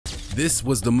This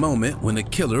was the moment when the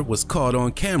killer was caught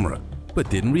on camera, but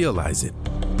didn't realize it.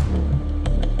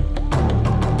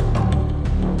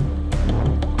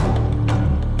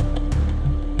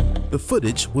 The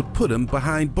footage would put him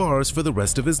behind bars for the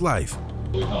rest of his life.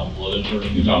 We found blood.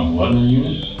 You found blood in the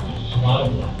unit? A lot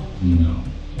of blood. No.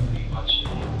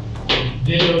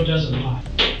 Video doesn't lie.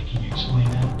 Can you explain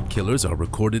that? Killers are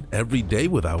recorded every day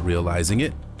without realizing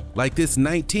it, like this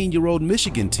 19-year-old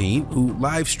Michigan teen who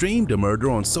live-streamed a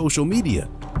murder on social media,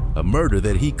 a murder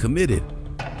that he committed.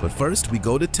 But first, we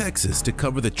go to Texas to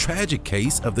cover the tragic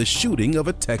case of the shooting of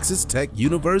a Texas Tech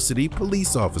University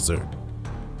police officer.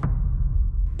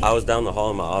 I was down the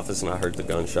hall in my office and I heard the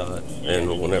gunshot,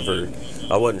 and whenever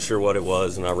I wasn't sure what it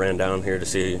was, and I ran down here to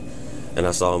see, and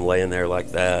I saw him laying there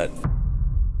like that.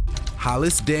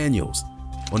 Hollis Daniels.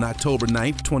 On October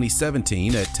 9,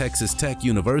 2017 at Texas Tech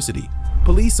University,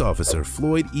 police officer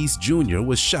Floyd East Jr.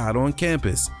 was shot on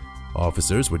campus.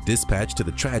 Officers were dispatched to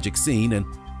the tragic scene, and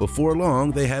before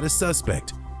long they had a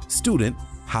suspect, student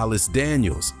Hollis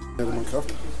Daniels.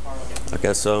 I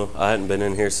guess so. I hadn't been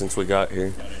in here since we got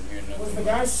here.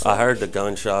 I heard the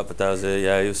gunshot, but that was it.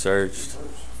 Yeah, he was searched.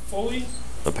 Fully?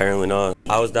 Apparently not.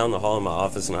 I was down the hall in my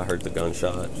office and I heard the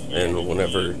gunshot, and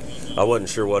whenever I wasn't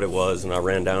sure what it was, and I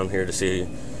ran down here to see,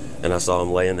 and I saw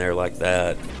him laying there like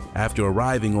that. After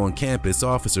arriving on campus,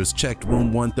 officers checked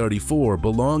room 134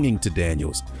 belonging to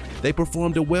Daniels. They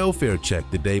performed a welfare check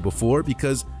the day before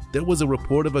because there was a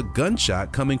report of a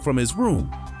gunshot coming from his room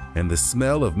and the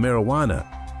smell of marijuana.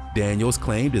 Daniels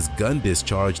claimed his gun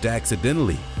discharged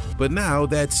accidentally, but now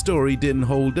that story didn't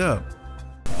hold up.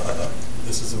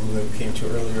 This is the room that we came to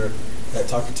earlier at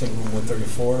Talkington, room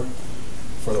 134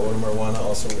 for the order of marijuana.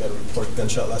 Also, we had a report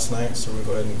gunshot last night, so we're going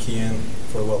to go ahead and key in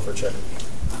for a welfare check.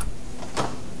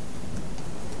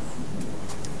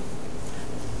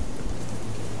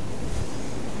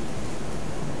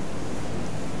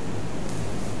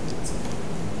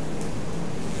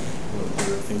 We'll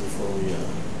do everything before we,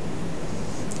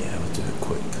 Yeah, we'll do it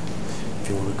quick. If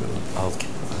you want to go, I'll keep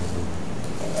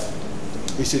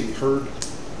You said he heard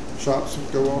shots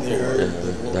go off? They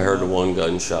heard the one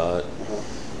gunshot,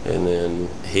 and then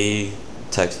he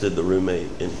texted the roommate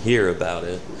in here about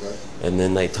it, and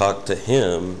then they talked to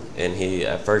him, and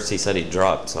at first he said he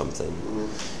dropped something,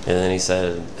 and then he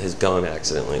said his gun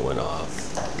accidentally went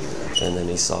off, and then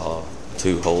he saw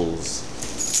two holes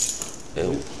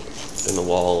in the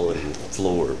wall and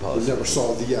floor possibly. He never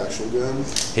saw the actual gun?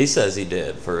 He says he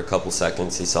did. For a couple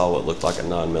seconds he saw what looked like a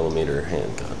 9mm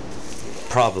handgun.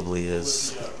 Probably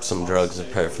is some drugs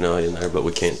and paraphernalia in there, but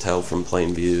we can't tell from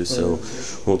plain view, so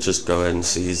we'll just go ahead and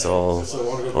seize all So I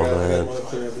want to go grab that. one of the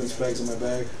clear evidence bags in my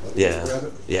bag. Yeah, Grab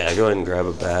it. yeah, go ahead and grab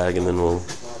a bag, and then we'll...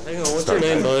 Hang on, what's your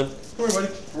name, bud? Come here,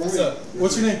 buddy. What's up?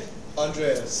 What's your name?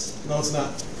 Andreas. No, it's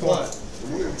not. Come on.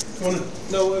 Come on in.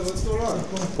 No, what's going on?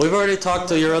 We've already talked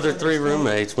to your other 3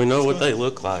 roommates. We know what they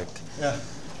look like. Yeah.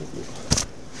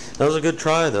 That was a good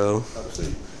try, though.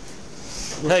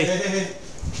 Hey, Hey.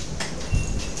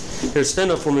 here, stand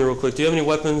up for me real quick. Do you have any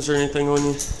weapons or anything on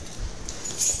you?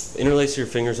 Interlace your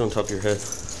fingers on top of your head.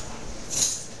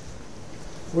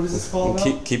 What is this called?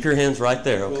 Keep your hands right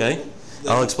there, okay?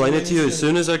 I'll explain it to you as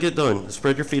soon as I get done.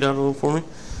 Spread your feet out a little for me.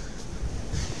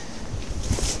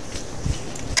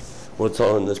 What's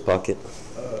all in this pocket?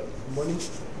 Money.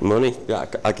 Money? Yeah,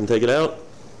 I can take it out.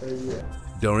 Yeah.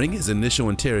 During his initial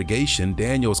interrogation,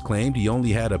 Daniels claimed he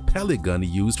only had a pellet gun he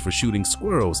used for shooting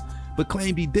squirrels, but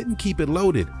claimed he didn't keep it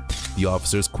loaded. The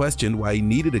officers questioned why he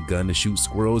needed a gun to shoot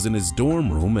squirrels in his dorm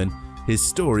room, and his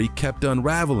story kept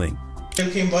unraveling.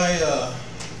 We came by,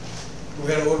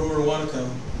 we had an order of marijuana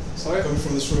coming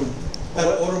from this room. Had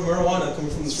an order of marijuana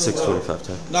coming from this room. 6:45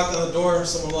 time. Knocked on the door,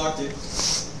 someone locked it,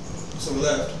 so we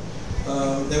left.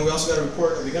 Then we also got a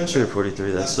report of a gunshot.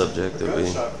 243, that subject that we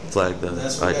flagged the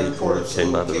ID for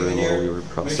came by the room while we were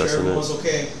processing it.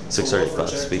 6:35,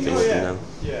 speaking with you now.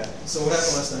 Yeah. So what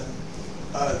happened last night?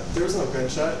 There was no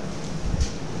gunshot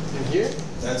in here.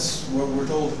 That's what we're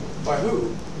told. By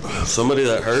who? Somebody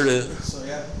that heard it. So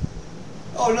yeah.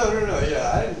 Oh no.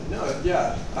 Yeah, I didn't. No,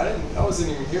 yeah, I didn't. I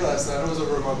wasn't even here last night. I was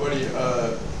over at my buddy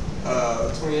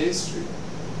 28th Street.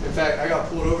 In fact, I got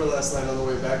pulled over last night on the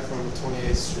way back from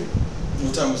 28th Street.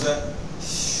 What time was that?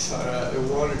 At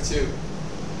 1 or 2.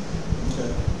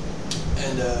 Okay.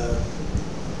 And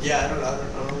yeah, I don't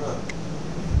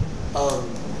know.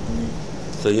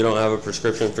 So you don't have a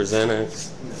prescription for Xanax?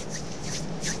 No.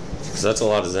 Because that's a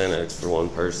lot of Xanax for one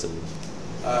person.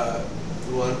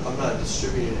 Well, I'm not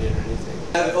distributing it or anything.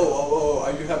 I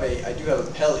do have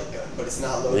a pellet gun, but it's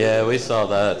not loaded. Yeah, we saw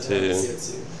that too.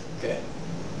 Okay.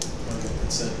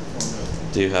 That's it.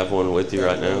 Do you have one with you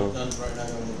right now? None right now.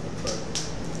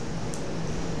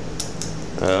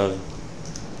 Yeah,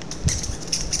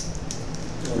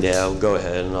 I'll go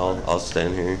ahead and I'll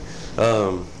stand here.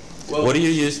 What do you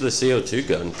use the CO2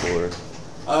 gun for?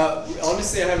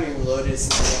 Honestly, I haven't even loaded it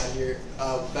since I got here.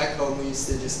 Back home, we used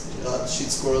to just shoot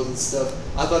squirrels and stuff.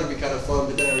 I thought it'd be kind of fun,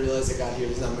 but then I realized I got here,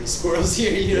 there's not many squirrels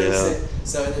here, you know what I'm saying?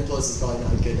 So, and then plus it's probably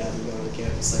not good to have to go to the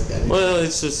campus like that. Well,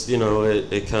 it's just, you know,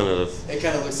 it kind of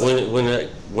looks like...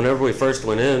 Whenever we first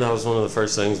went in, that was one of the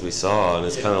first things we saw, and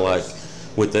it's kind of like,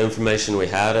 with the information we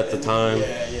had at the time,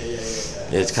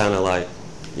 it's kind of like,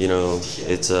 you know,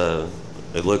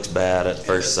 it looks bad at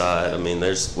first sight. I mean, it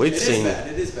is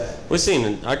bad. We've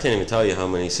seen, I can't even tell you how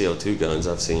many CO2 guns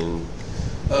I've seen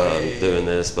doing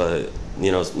this, but,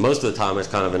 you know, most of the time it's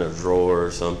kind of in a drawer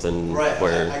or something. Right,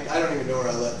 where I don't even know where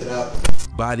I left it out.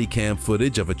 Body cam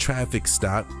footage of a traffic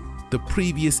stop the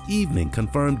previous evening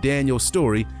confirmed Daniel's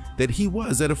story that he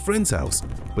was at a friend's house,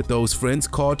 but those friends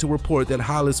called to report that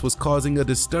Hollis was causing a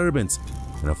disturbance,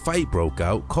 and a fight broke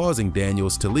out, causing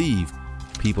Daniels to leave.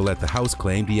 People at the house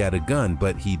claimed he had a gun,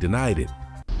 but he denied it.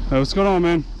 Hey, what's going on,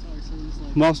 man?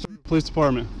 I'm Officer Police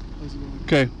Department. How's it going?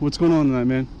 Okay, what's going on tonight,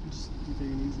 man? Just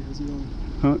taking it easy. How's it going?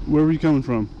 Huh? Where were you coming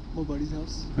from? My buddy's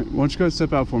house. Hey, why don't you go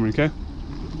step out for me, okay?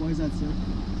 Why is that, sir?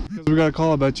 Because we got a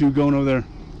call about you going over there.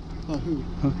 Who?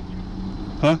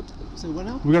 Huh? Say what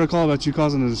now? We got a call about you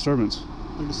causing a disturbance.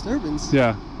 A disturbance?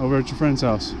 Yeah, over at your friend's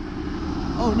house.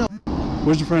 Oh, no.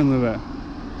 Where's your friend live at?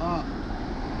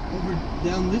 Over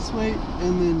down this way,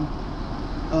 and then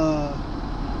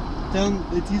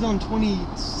he's on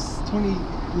 28th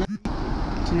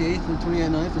and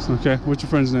 29th or something. Okay, what's your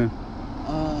friend's name?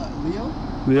 Leo?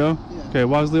 Leo? Yeah. Okay,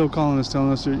 why is Leo calling us,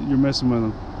 telling us you're messing with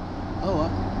him? Oh,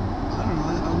 I don't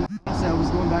know. Honestly, I was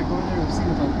going back over there and seeing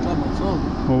if I could drop my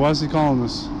phone. Well, why is he calling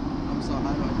us? I'm sorry,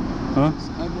 Huh?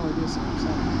 I have no idea, sir. I'm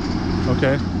sorry.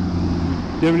 Okay. Do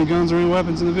you have any guns or any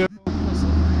weapons in the vehicle? No, sir.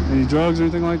 Any drugs or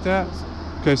anything like that? No, sir.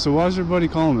 Okay, so why is your buddy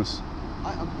calling us?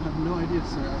 I have no idea,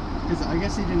 sir. Because I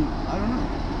guess he didn't. I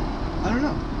don't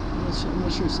know. I'm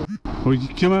not sure, sir. Well, you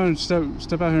come out and step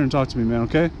out here and talk to me, man,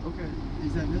 okay? Okay.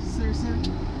 Is that necessary, sir?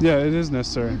 Yeah, it is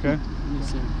necessary, okay?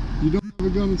 Yes, sir. You don't have a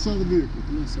gun inside the vehicle?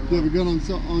 No, sir. You have a gun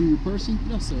on your person?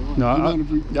 No, sir. Why? No, You mind if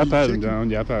we I pat check him it? down.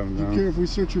 Yeah, I pat him Do you down. care if we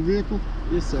search your vehicle?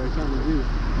 Yes, sir. I kind of do,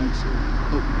 actually.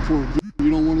 Oh, for a vehicle? You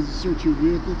don't want us to search your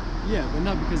vehicle? Yeah, but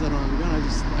not because I don't have a gun. I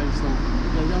just don't.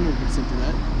 I don't know consent to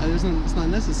that. It's not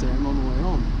necessary. I'm on the way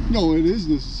home. No, it is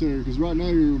necessary because right now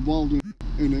you're involved in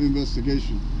an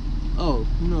investigation. Oh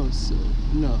no, sir.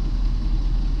 No.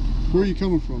 Where are you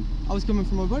coming from? I was coming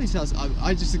from my buddy's house.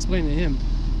 I just explained to him.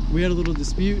 We had a little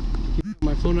dispute. He knocked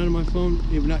my phone out of my phone.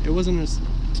 It wasn't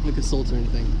like assault or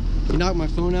anything. He knocked my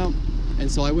phone out,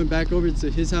 and so I went back over to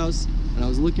his house, and I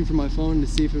was looking for my phone to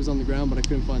see if it was on the ground, but I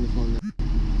couldn't find the phone there.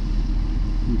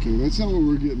 Okay, that's not what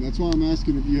we're getting. That's why I'm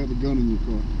asking if you have a gun in your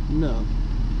car. No.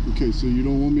 Okay, so you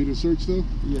don't want me to search though?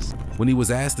 Yes. When he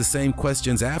was asked the same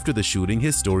questions after the shooting,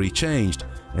 his story changed,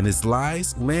 and his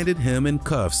lies landed him in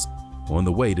cuffs on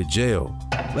the way to jail.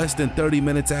 Less than 30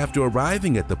 minutes after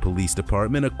arriving at the police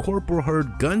department, a corporal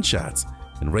heard gunshots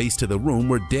and raced to the room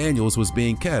where Daniels was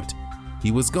being kept.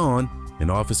 He was gone,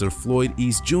 and Officer Floyd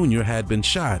East Jr. had been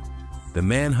shot. The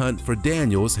manhunt for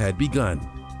Daniels had begun.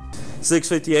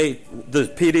 658, the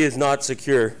PD is not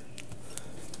secure.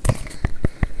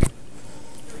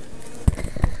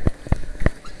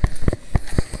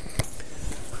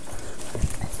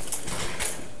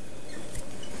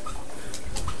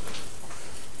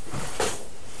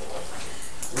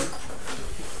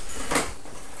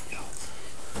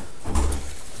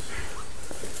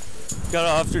 Got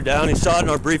an officer down. He's shot in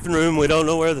our briefing room. We don't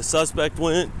know where the suspect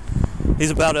went.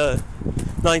 He's about a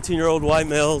 19-year-old white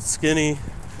male, skinny.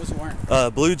 What's he wearing?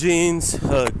 Blue jeans,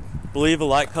 believe a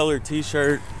light colored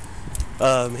t-shirt.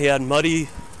 He had mud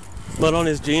on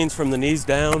his jeans from the knees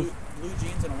down. Blue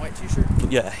jeans and a white t-shirt?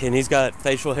 Yeah, and he's got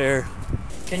facial hair.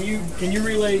 Can you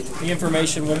relay the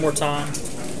information one more time?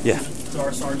 Yeah. To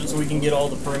our sergeant so we can get all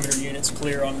the perimeter units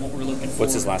clear on what we're looking for.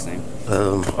 What's his last name?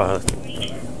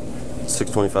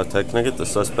 625 Tech. Can I get the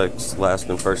suspect's last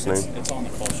and first name? It's on the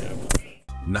call show.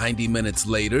 90 minutes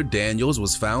later, Daniels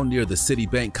was found near the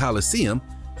Citibank Coliseum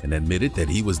and admitted that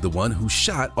he was the one who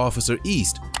shot Officer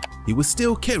East. He was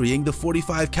still carrying the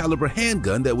 .45 caliber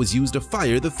handgun that was used to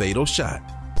fire the fatal shot.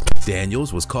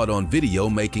 Daniels was caught on video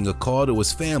making a call to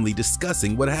his family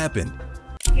discussing what happened.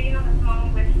 Getting on the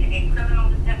phone with a criminal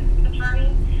defense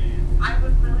attorney, I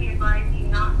would really advise you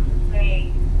not to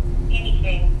say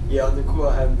anything. Yeah, on the call,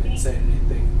 I haven't been saying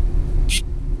anything.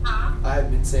 Huh? I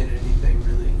haven't been saying anything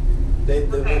really.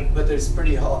 Okay. But there's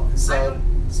pretty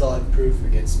solid proof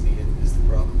against me, and is the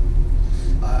problem.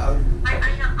 I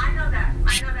know that,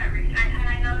 Rick, and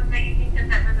I know that you think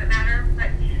that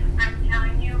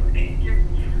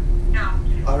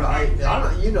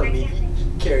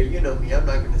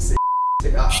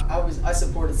I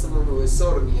supported someone who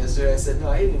assaulted me yesterday. I said,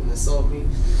 no, he didn't assault me.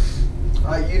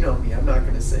 You know me. I'm not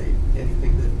gonna say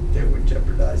anything that would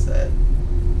jeopardize that.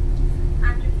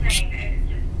 I'm just saying,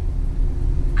 it's just,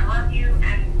 I love you,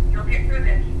 and you'll get through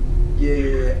this.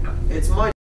 Yeah. It's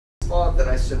my fault that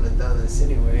I shouldn't have done this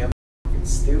anyway. I'm fucking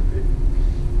stupid.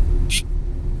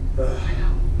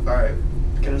 Alright.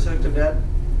 Can I talk to Dad?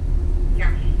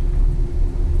 Yeah.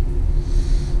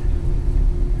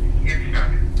 Yes,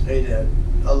 son. Hey, Dad.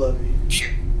 I love you.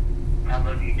 I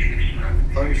love you too, son.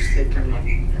 I'm just taking it.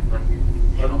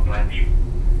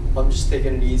 I'm just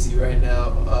taking it easy right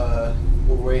now.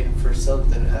 We're waiting for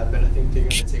something to happen. I think they're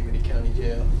gonna take me to county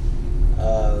jail.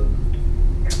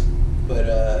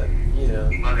 You know.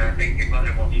 I think your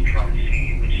mother wants to try to see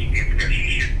you when she gets there.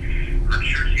 She should. I'm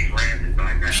sure she's landed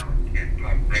by now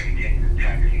and maybe taking a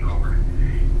taxi over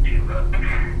to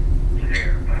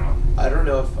there. I don't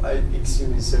know if excuse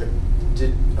me, sir.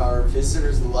 Are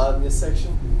visitors allowed in this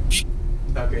section?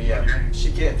 Okay, yeah.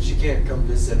 She can't come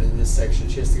visit in this section.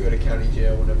 She has to go to county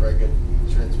jail whenever I get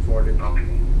transported. Okay.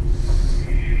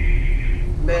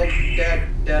 Man,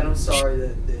 Dad, I'm sorry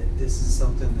that this is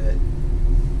something that.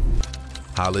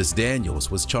 Hollis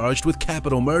Daniels was charged with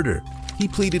capital murder. He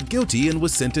pleaded guilty and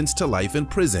was sentenced to life in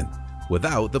prison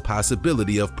without the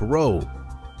possibility of parole.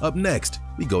 Up next,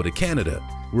 we go to Canada,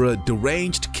 where a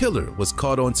deranged killer was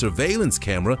caught on surveillance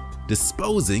camera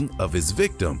disposing of his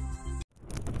victim.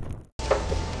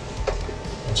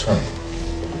 What's wrong?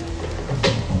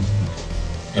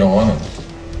 You don't want it.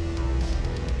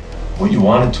 What you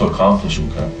wanted to accomplish,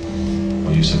 Luca,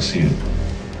 well, you succeeded.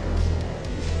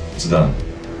 It's done.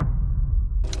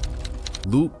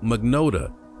 Luke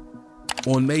Magnotta.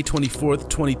 On May 24,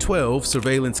 2012,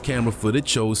 surveillance camera footage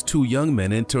shows two young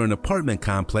men enter an apartment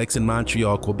complex in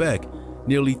Montreal, Quebec.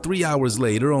 Nearly 3 hours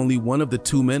later, only one of the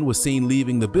two men was seen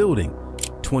leaving the building,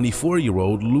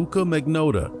 24-year-old Luca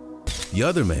Magnotta. The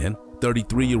other man,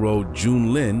 33-year-old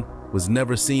Jun Lin, was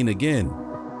never seen again.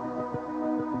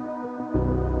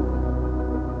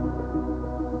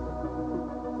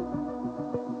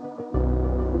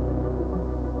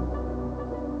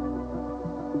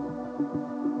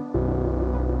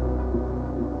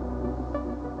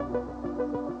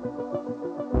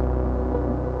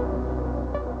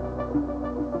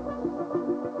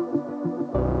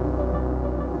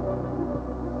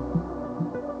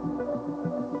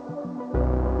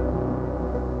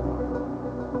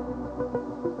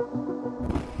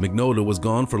 Magnotta was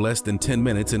gone for less than 10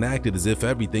 minutes and acted as if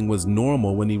everything was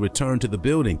normal when he returned to the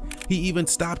building. He even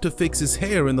stopped to fix his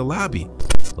hair in the lobby.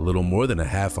 A little more than a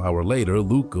half hour later,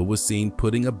 Luca was seen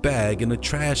putting a bag in a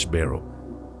trash barrel.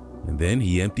 And then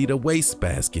he emptied a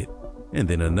wastebasket, and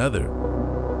then another.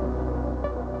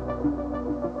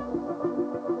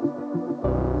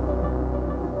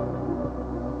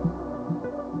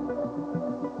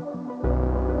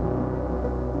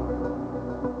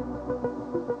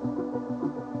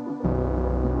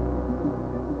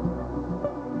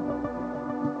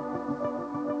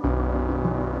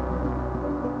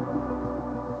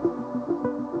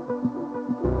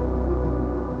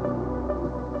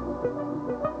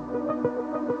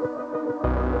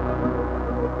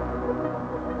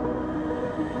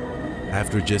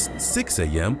 After just 6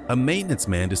 a.m., a maintenance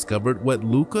man discovered what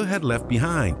Luca had left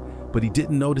behind, but he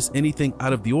didn't notice anything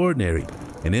out of the ordinary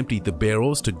and emptied the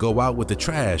barrels to go out with the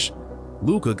trash.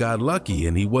 Luca got lucky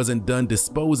and he wasn't done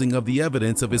disposing of the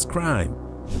evidence of his crime.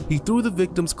 He threw the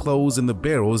victim's clothes in the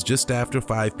barrels just after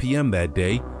 5 p.m. that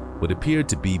day, what appeared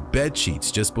to be bed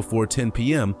sheets just before 10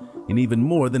 p.m. and even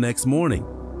more the next morning.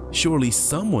 Surely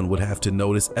someone would have to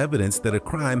notice evidence that a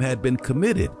crime had been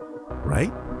committed,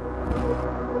 right?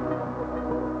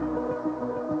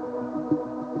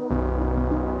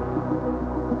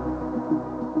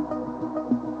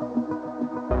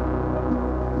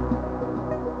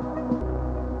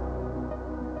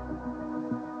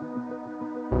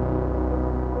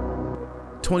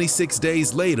 "26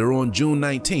 days later, on June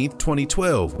 19,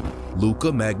 2012, Luca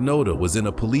Magnotta was in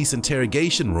a police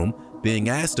interrogation room being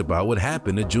asked about what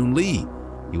happened to Jun Lee.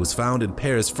 He was found in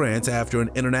Paris, France after an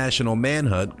international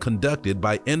manhunt conducted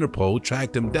by Interpol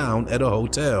tracked him down at a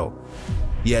hotel.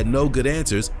 He had no good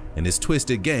answers and his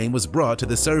twisted game was brought to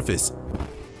the surface.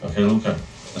 Okay, Luca,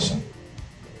 listen.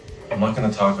 I'm not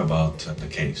going to talk about the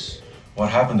case. What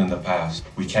happened in the past,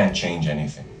 we can't change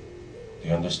anything. Do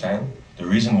you understand? The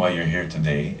reason why you're here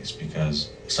today is because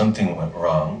something went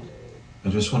wrong. I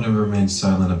just want to remain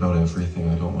silent about everything.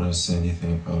 I don't want to say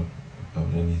anything about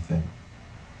anything.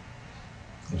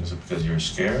 Is it because you're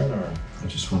scared, or? I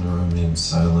just want to remain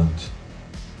silent.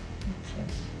 Okay.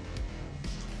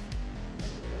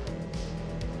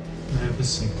 Can I have a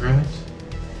cigarette?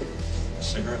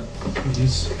 cigarette?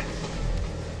 Please.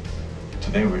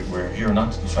 Today we're here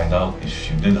not to find out if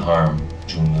you did harm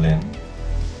June Lin.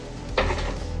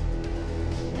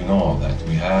 We know all that.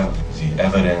 We have the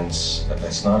evidence.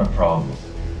 That's not a problem.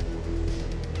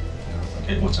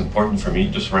 Okay, what's important for me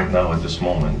just right now at this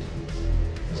moment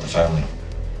is the family.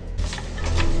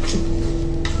 This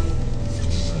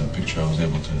is a picture I was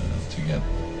able to get.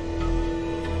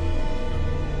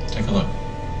 Take a look.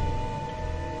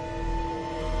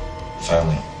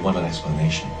 Family, we want an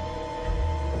explanation.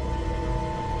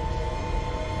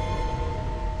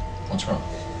 What's wrong?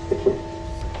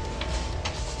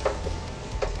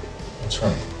 What's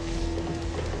wrong?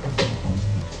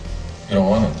 You don't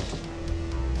want it.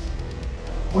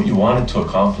 What you wanted to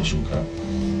accomplish, Luca,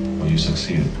 well, you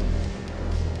succeeded.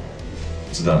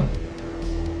 It's done.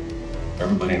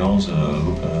 Everybody knows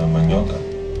Luca Magnotta.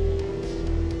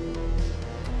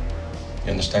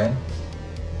 You understand?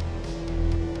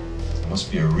 There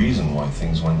must be a reason why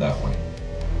things went that way.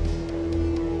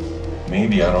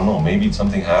 Maybe, I don't know, maybe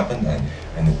something happened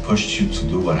and it pushed you to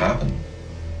do what happened.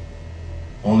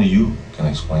 Only you can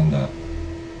explain that.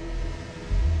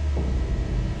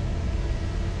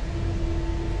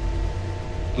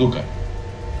 Luca,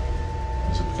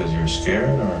 is it because you're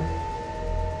scared or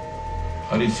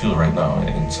how do you feel right now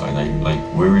inside? Are you like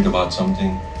worried about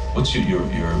something? What's your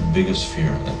biggest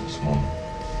fear at this moment?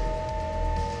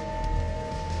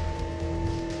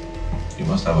 You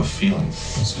must have a feeling.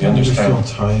 Do you understand? I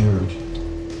feel tired.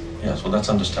 Yes, well, that's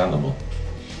understandable.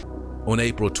 On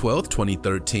April 12,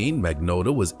 2013,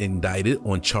 Magnotta was indicted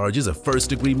on charges of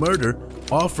first-degree murder,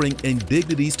 offering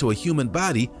indignities to a human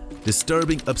body,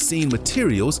 disturbing obscene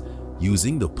materials,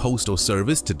 using the Postal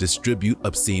Service to distribute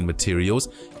obscene materials,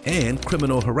 and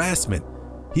criminal harassment.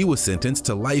 He was sentenced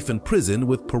to life in prison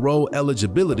with parole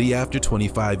eligibility after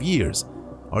 25 years.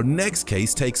 Our next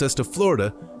case takes us to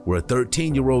Florida, where a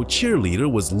 13-year-old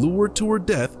cheerleader was lured to her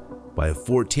death by a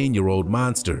 14-year-old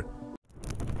monster.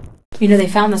 You know they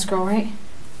found this girl, right?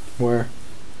 Where?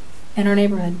 In our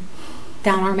neighborhood.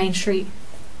 Down our main street.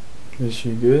 Is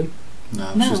she good?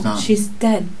 No, she's not. She's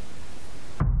dead.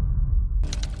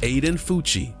 Aiden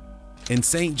Fucci. In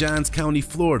St. Johns County,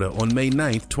 Florida on May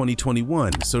 9,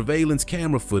 2021, surveillance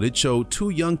camera footage showed two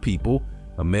young people,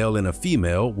 a male and a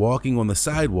female, walking on the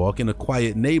sidewalk in a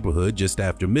quiet neighborhood just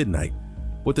after midnight.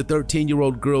 What the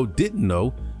 13-year-old girl didn't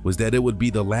know was that it would be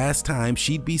the last time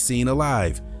she'd be seen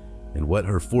alive. And what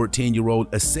her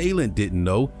 14-year-old assailant didn't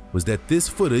know was that this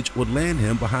footage would land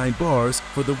him behind bars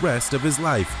for the rest of his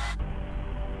life.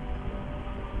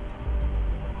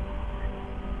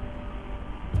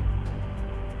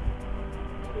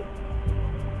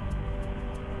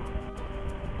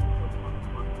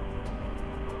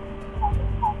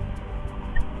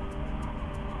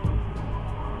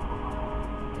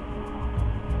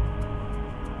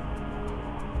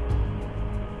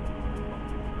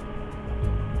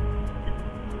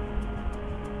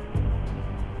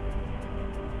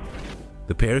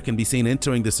 The pair can be seen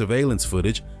entering the surveillance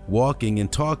footage, walking and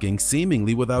talking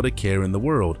seemingly without a care in the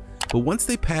world. But once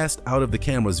they passed out of the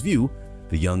camera's view,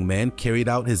 the young man carried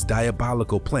out his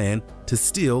diabolical plan to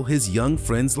steal his young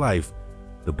friend's life.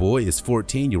 The boy is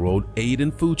 14-year-old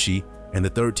Aiden Fucci, and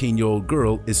the 13-year-old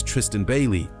girl is Tristan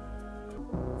Bailey.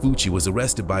 Fucci was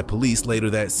arrested by police later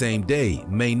that same day,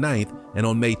 May 9th, and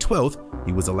on May 12th,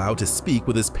 he was allowed to speak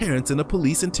with his parents in a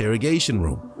police interrogation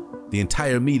room. The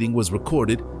entire meeting was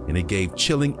recorded, and it gave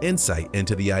chilling insight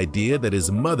into the idea that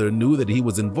his mother knew that he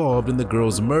was involved in the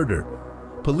girl's murder.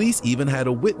 Police even had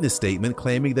a witness statement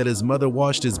claiming that his mother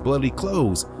washed his bloody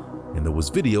clothes, and there was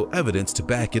video evidence to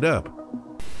back it up.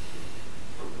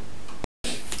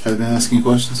 Have they been asking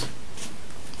questions?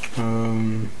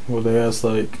 Well, they asked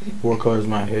like what color is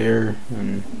my hair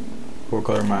and what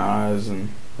color are my eyes and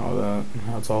all that.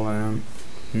 That's all I am.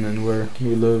 And then where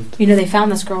we lived. You know they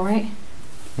found this girl, right?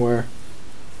 Where?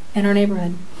 In our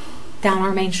neighborhood. Down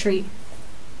our main street.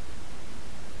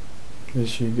 Is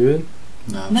she good?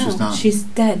 No, she's not. She's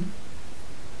dead.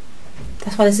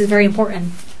 That's why this is very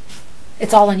important.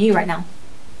 It's all on you right now.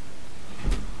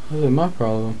 What is my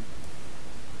problem?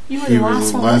 You were the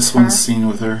last one with one her. seen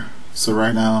with her. So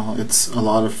right now,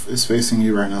 it's facing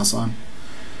you right now, son.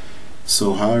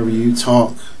 So however you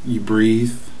talk, you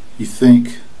breathe, you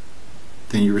think,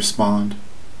 then you respond.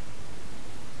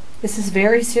 This is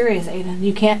very serious, Aiden.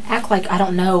 You can't act like I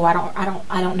don't know. I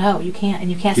don't know. You can't, and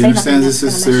you can't You say understand nothing this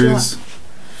that's is gonna mess serious? you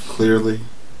up. Clearly.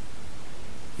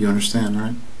 You understand,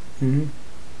 right? Mm-hmm.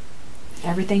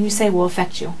 Everything you say will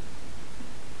affect you.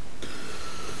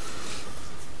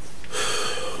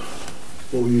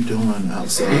 What were you doing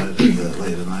outside late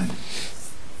at night?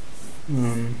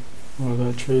 I was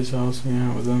at Trey's house hanging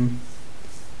out with them.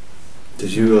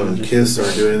 Did you kiss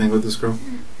or do anything with this girl?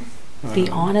 Be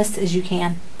honest as you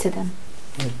can to them.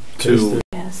 To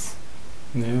Yes.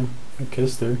 Yeah, I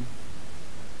kissed her.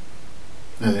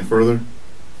 anything further?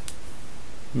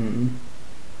 Mm-mm.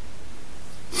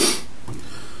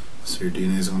 So your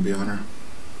DNA is gonna be on her.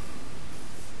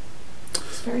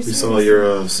 It's very We serious. saw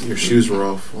your shoes were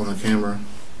off on the camera.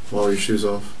 Why were your shoes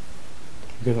off?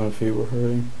 Because my feet were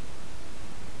hurting.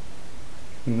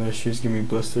 And the shoes give me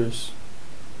blisters.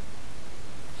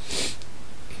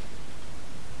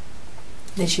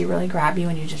 Did she really grab you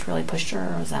and you just really pushed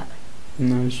her, or was that?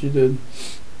 No, she did.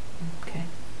 Okay.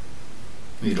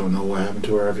 You don't know what happened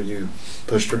to her after you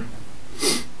pushed her?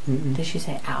 Mm-mm. Did she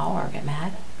say ow or get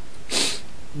mad?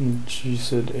 And she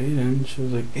said Aiden. She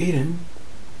was like, Aiden?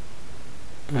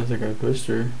 I think I pushed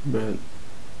her, but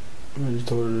I just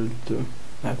told her to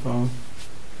F off.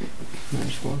 And I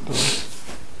just walked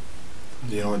off.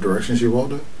 Do you know what direction she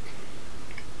walked in?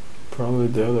 Probably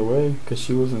the other way, because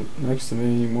she wasn't next to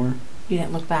me anymore. You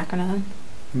didn't look back or nothing?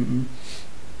 Mm-mm.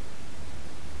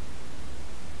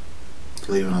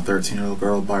 Leaving a 13-year-old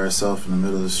girl by herself in the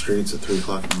middle of the streets at 3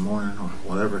 o'clock in the morning or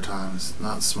whatever time is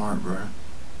not smart, bro.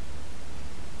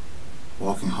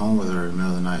 Walking home with her in the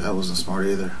middle of the night, that wasn't smart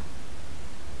either.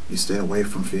 You stay away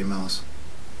from females.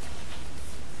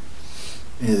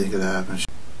 Anything could happen.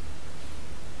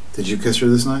 Did you kiss her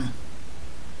this night?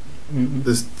 Mm-mm.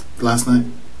 This last night?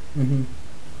 Mm-hmm.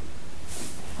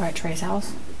 Or at Trey's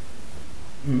house?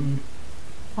 Mm-mm.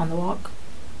 On the walk?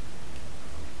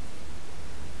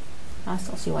 I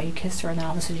still see why you kissed her, and then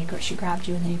all of a sudden she grabbed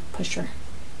you and then you pushed her.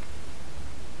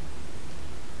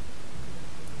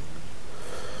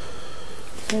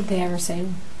 Did they ever say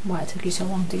why it took you so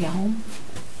long to get home?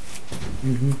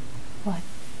 Mm-hmm. What?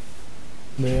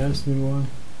 They asked me why.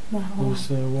 Why? I just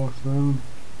said I walked around.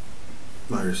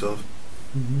 By yourself?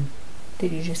 Mm-hmm.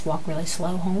 Did you just walk really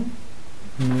slow home?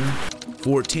 Mm-hmm.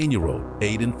 14-year-old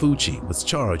Aiden Fucci was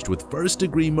charged with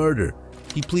first-degree murder.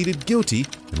 He pleaded guilty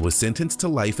and was sentenced to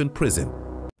life in prison.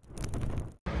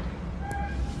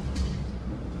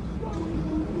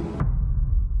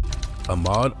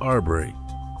 Ahmaud Arbery.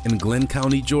 In Glenn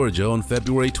County, Georgia on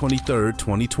February 23,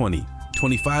 2020,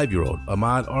 25-year-old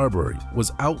Ahmaud Arbery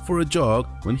was out for a jog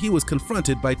when he was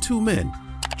confronted by two men,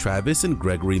 Travis and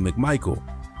Gregory McMichael.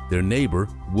 Their neighbor,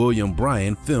 William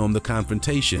Bryan, filmed the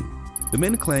confrontation. The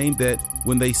men claimed that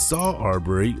when they saw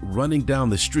Arbery running down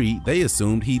the street, they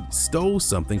assumed he stole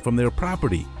something from their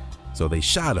property. So they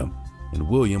shot him, and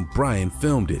William Bryan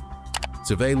filmed it.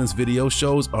 Surveillance video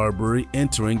shows Arbery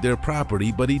entering their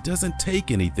property, but he doesn't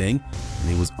take anything, and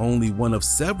he was only one of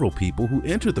several people who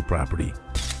entered the property.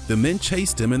 The men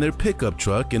chased him in their pickup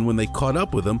truck, and when they caught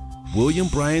up with him, William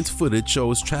Bryan's footage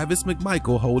shows Travis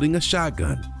McMichael holding a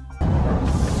shotgun.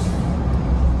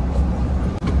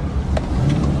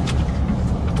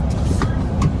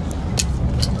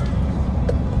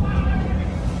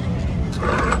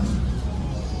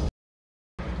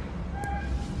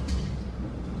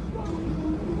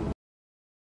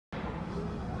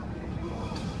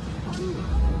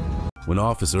 When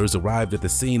officers arrived at the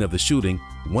scene of the shooting,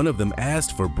 one of them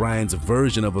asked for Bryan's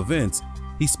version of events.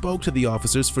 He spoke to the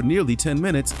officers for nearly 10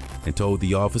 minutes and told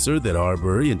the officer that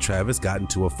Arbery and Travis got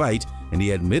into a fight, and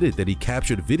he admitted that he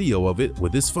captured video of it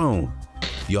with his phone.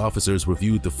 The officers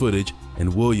reviewed the footage,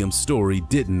 and William's story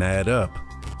didn't add up.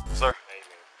 Sir?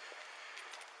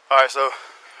 All right, so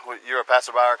you're a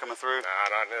passerby coming through? Nah,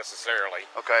 not necessarily.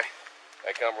 Okay.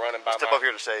 They come running by. Step up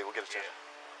here to shade. We'll get a chance.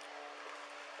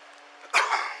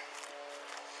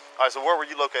 All right, so where were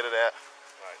you located at?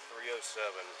 Right, 307,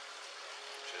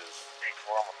 which is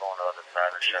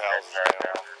 2 houses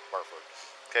down, Burford.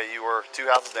 Okay, you were 2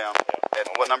 houses down. Yeah.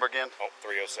 At what number again? Oh,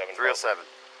 307. 307.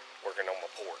 Working on my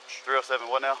porch. 307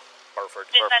 what now? Burford.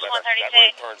 Dispatch Burford. 136. That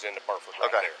road turns into Burford right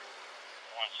Okay. there.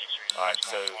 All right,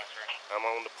 so I'm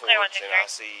on the porch and I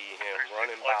see him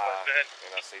running by,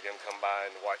 and I see them come by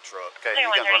in the white truck. Okay, you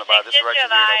guys running by this direction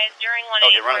here? During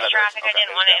Okay, running that traffic, direction. I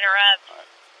didn't want to interrupt. All right.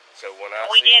 So when I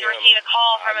We see did him, receive a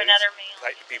call from I another knew male.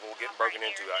 like the people were getting broken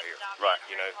into out here. Right.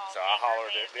 You know, so I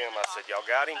hollered at them. I said, "Y'all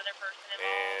got him?"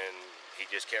 And he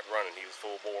just kept running. He was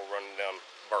full bore running down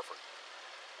Burford.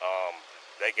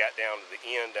 They got down to the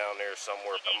end down there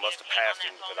somewhere. I must have passed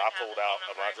him because I pulled out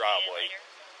of my driveway.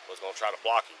 Was going to try to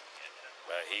block him.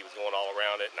 But he was going all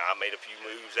around it, and I made a few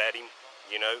moves at him,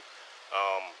 you know,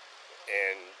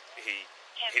 and he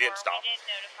didn't stop.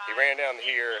 He ran down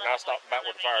here, and I stopped about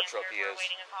where the fire truck is,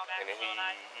 and then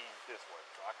he's this way.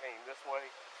 So I came this way.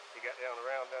 He got down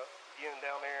around the end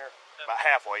down there, about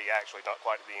halfway actually, not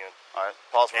quite at the end. All right,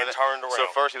 pause for a and minute. turned around. So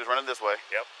first he was running this way.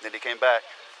 Yep. Then he came back.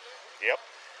 Yep.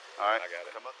 All right. I got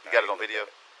it. You got it on video?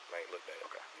 I ain't looked at it.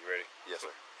 Okay. You ready? Yes,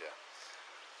 sir. Yeah.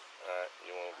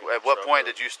 You want At what point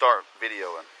did you start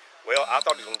videoing? Well, I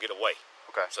thought he was gonna get away.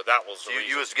 Okay. So that was the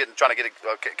you reason. was trying to get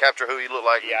capture who he looked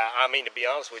like. Yeah, I mean, to be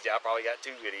honest with you, I probably got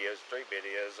 2 videos, 3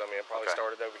 videos. I mean, I probably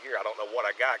started over here. I don't know what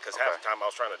I got because half the time I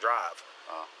was trying to drive.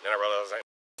 Then I realized I had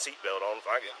a seatbelt on.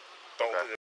 I got thrown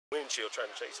through the windshield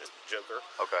trying to chase this joker.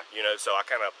 Okay. You know, so I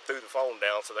kind of threw the phone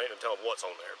down so they didn't tell them what's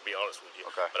on there, to be honest with you.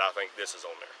 Okay. But I think this is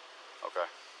on there. Okay.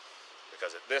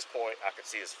 Because at this point, I could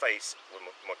see his face with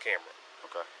my camera.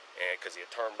 Okay. And because he had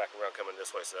turned back around coming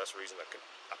this way, so that's the reason I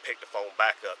picked the phone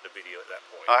back up the video at that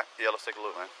point. All right. Yeah, let's take a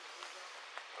look, man.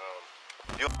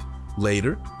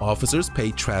 Later, officers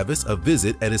paid Travis a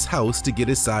visit at his house to get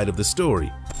his side of the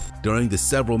story. During the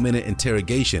several-minute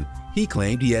interrogation, he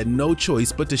claimed he had no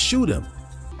choice but to shoot him.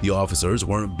 The officers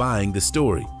weren't buying the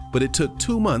story, but it took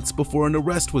 2 months before an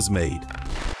arrest was made.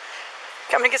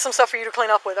 I'm gonna get some stuff for you to clean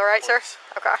up with, all right, sir?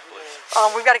 Okay.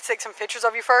 We've got to take some pictures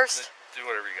of you first. Do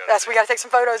whatever you got. Yes, we got to take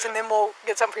some photos, and then we'll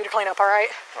get something for you to clean up, all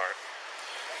right? All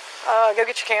right. Go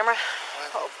get your camera.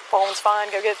 Phone's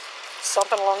fine. Go get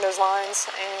something along those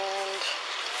lines, and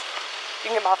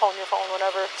you can get my phone, your phone,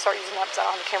 whatever. Start using that because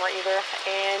I don't have a camera either.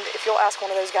 And if you'll ask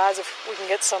one of those guys if we can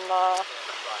get some of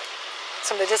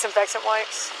the disinfectant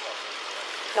wipes.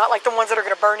 Not like the ones that are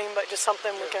going to burn him, but just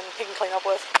something he can clean up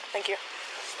with. Thank you.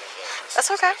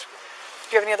 That's okay.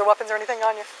 Do you have any other weapons or anything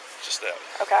on you? Just that.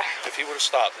 Okay. If he would have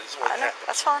stopped, this is what I know. happened.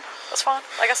 That's fine. That's fine.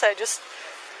 Like I said, just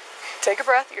take a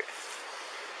breath. You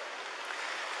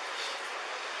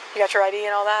got your ID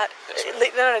and all that?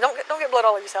 No, don't get blood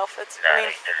all over yourself.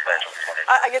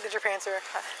 I get that your pants are.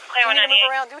 You need to move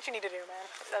around. Do what you need to do, man.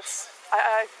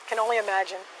 I can only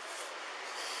imagine.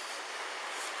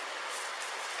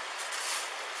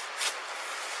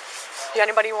 Do you have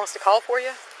anybody who wants to call for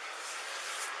you?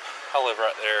 I live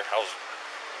right there.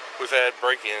 We've had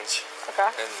break-ins.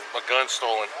 Okay. And my gun's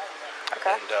stolen.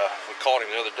 Okay. And we caught him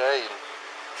the other day, and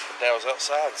my dad was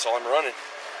outside and saw him running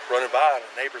by, and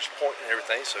the neighbors pointing and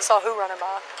everything. So saw who running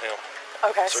by? Him.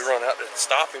 Okay. So we run out to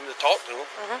stop him, to talk to him.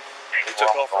 He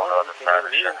took off running. He came over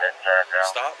here.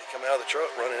 Stopped. He come out of the truck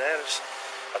running at us.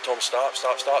 I told him stop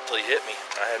till he hit me.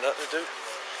 I had nothing to do.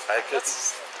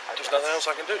 There's nothing else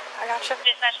I can do. I got you.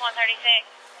 Dispatch 136.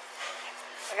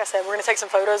 Like I said, we're going to take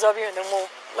some photos of you, and then we'll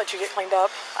let you get cleaned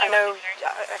up. I know,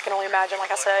 I can only imagine,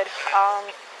 like I said.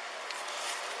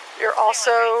 You're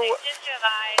also,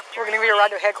 we're going to give you a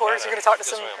ride to headquarters. You're going to talk to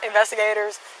some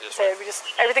investigators. Yes,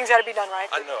 everything's got to be done right.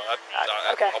 I know.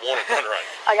 Okay. I want it done right.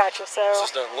 I got you. So. It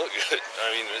just doesn't look good.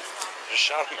 I mean, it just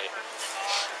shot at me.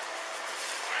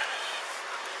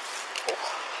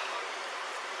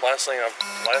 Last thing I've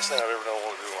ever done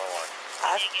want to do in my life.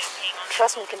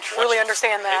 Trust me, can truly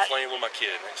understand that. Playing with my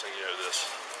kid. Next thing you know, this.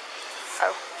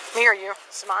 Oh, me or you?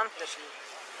 This is mine.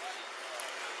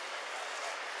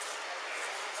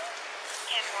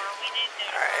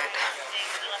 Alright.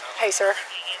 Hey, sir.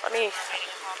 Let me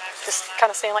just kind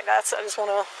of stand like that. So I just want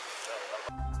to.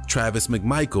 Travis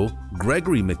McMichael,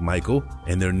 Gregory McMichael,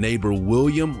 and their neighbor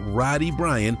William Roddy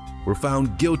Bryan were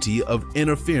found guilty of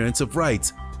interference of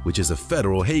rights, which is a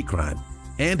federal hate crime,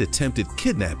 and attempted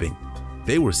kidnapping.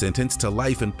 They were sentenced to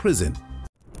life in prison.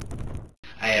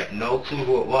 I have no clue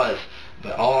who it was,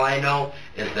 but all I know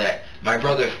is that my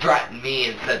brother threatened me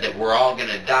and said that we're all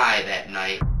gonna die that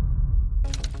night.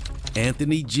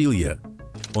 Anthony Gelia.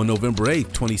 On November 8,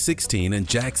 2016 in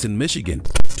Jackson, Michigan,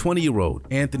 20-year-old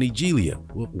Anthony Gelia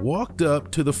walked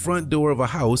up to the front door of a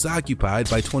house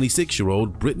occupied by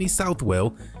 26-year-old Brittany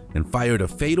Southwell and fired a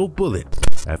fatal bullet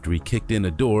after he kicked in the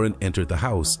door and entered the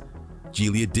house.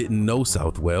 Gelia didn't know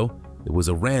Southwell. It was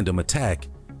a random attack.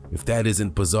 If that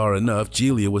isn't bizarre enough,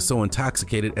 Gelia was so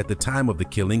intoxicated at the time of the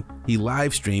killing, he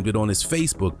live-streamed it on his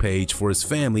Facebook page for his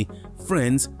family,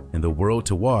 friends, and the world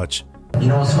to watch. You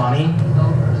know what's funny?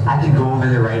 I could go over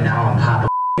there right now and pop a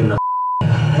in the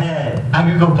head. I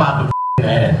could go pop a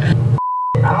head.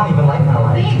 I don't even like my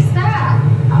life. Hey, stop!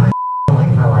 I don't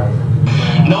like my life.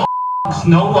 No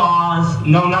no laws,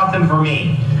 no nothing for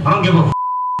me. I don't give a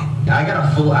I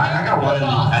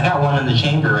got one in the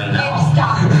chamber right now. Maybe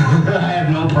stop. I have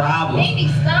no problem. Maybe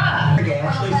stop. Okay,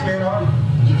 Ashley, stand on.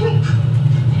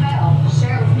 Hell,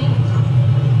 share it with me.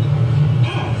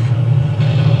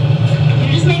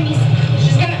 You just made me.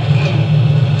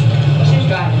 She's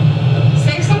driving.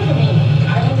 Say something to me. I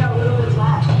only got a little bit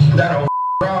left. That old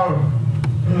road.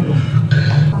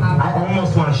 I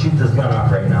almost want to shoot this gun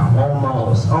off right now.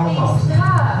 Almost.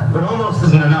 Stop. But almost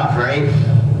isn't enough, right?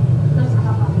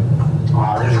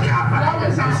 Oh, there's a cop behind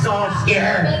us. I'm so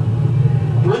scared.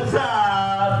 What's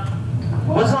up?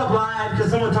 What's up, live? Can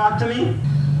someone talk to me?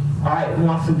 All right, who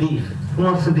wants some beef? Who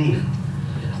wants some beef?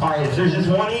 Alright, if there's just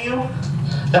one of you,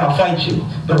 then I'll fight you.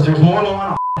 But if there's more than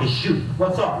one, I'll shoot.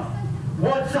 What's up?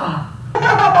 What's up?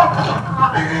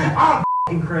 I'm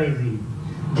f***ing crazy.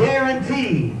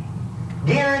 Guaranteed.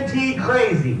 Guaranteed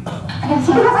crazy. I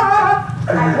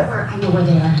know where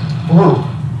they are. Who?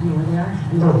 I know where they are.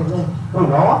 I know where they live. Who,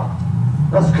 Noah?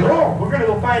 Let's go. We're gonna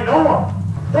go find Noah.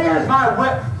 There's my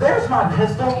whip. There's my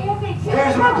pistol.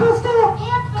 There's my pistol.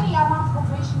 Anthony, I'm on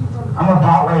probation. I'm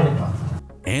about ready to go.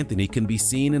 Anthony can be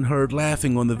seen and heard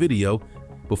laughing on the video.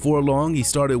 Before long, he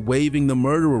started waving the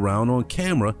murder around on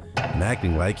camera and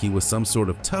acting like he was some sort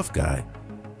of tough guy.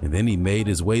 And then he made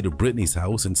his way to Brittany's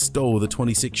house and stole the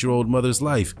 26-year-old mother's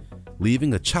life,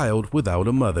 leaving a child without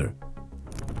a mother.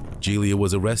 Gelia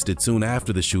was arrested soon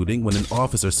after the shooting when an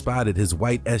officer spotted his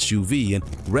white SUV and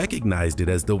recognized it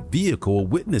as the vehicle a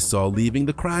witness saw leaving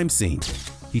the crime scene.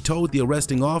 He told the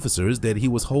arresting officers that he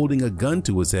was holding a gun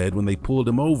to his head when they pulled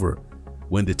him over.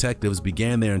 When detectives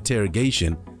began their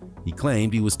interrogation, he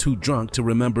claimed he was too drunk to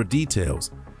remember details,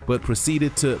 but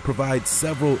proceeded to provide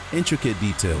several intricate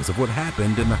details of what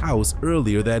happened in the house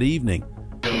earlier that evening.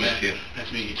 Hello, Matthew. Nice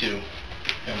to meet you too.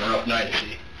 Having a rough night, I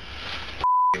see.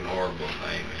 Horrible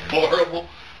night, man. Horrible?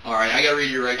 Alright, I gotta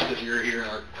read your rights because you're here in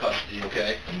our custody,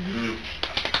 okay? Mm-hmm.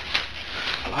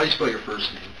 How do you spell your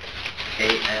first name?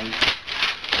 A-N.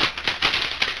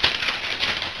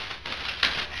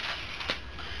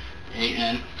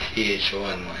 A-N.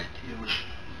 T-H-O-N-Y.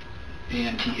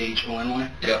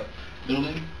 A-N-T-H-O-N-Y? Yep. Middle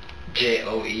name?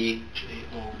 J-O-E.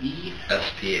 J-O-E.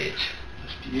 S-P-H.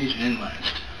 S-P-H and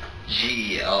last.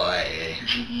 G-E-L-I-A.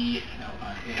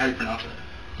 G-E-L-I-A. How do you pronounce that?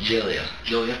 Gelia.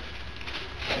 Gelia?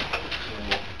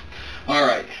 So,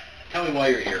 alright. Tell me why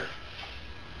you're here.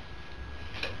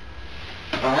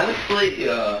 Honestly,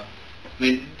 I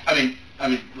mean,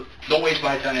 don't waste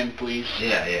my time, please.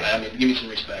 Yeah, yeah. I mean, give me some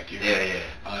respect here. Yeah, yeah.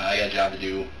 I got a job to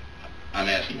do. I'm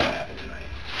asking what happened tonight.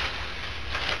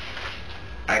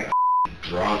 I got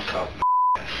drunk off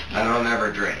my ass. I don't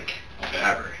ever drink. Okay.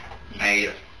 Ever.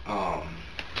 I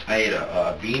ate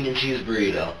a bean and cheese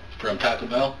burrito. From Taco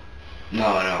Bell? No,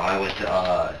 I went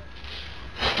to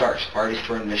Stark's Party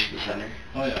Store in Michigan Center.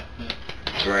 Oh yeah.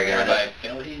 That's where I got by it.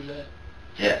 Kelly, is that?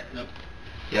 Yeah. Yep.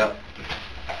 Yep.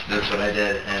 That's what I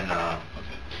did. And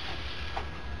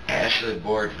Ashley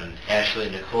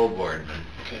Nicole Boardman.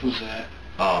 Okay, who's that?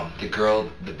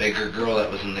 The bigger girl that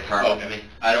was in the car with me.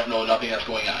 I don't know nothing that's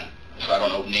going on, so I don't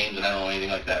know names and I don't know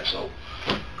anything like that. So.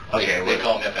 Okay, they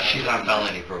call me up. She's on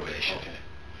felony probation. Okay.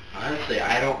 Honestly,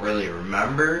 I don't really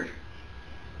remember.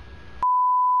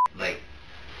 Like.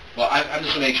 Well, I'm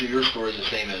just gonna make sure your story is the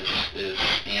same as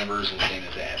Amber's and the same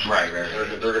as Ashley. Right.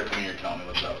 They're gonna come here and tell me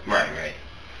what's up. Right.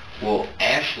 Well,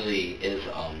 Ashley is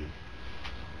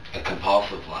a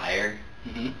compulsive liar.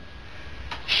 Mm-hmm.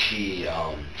 She's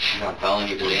on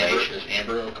felony probation. Is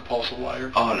Amber a compulsive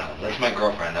liar? Oh no, that's my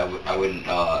girlfriend. I wouldn't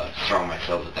surround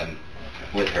myself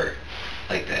with her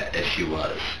like that if she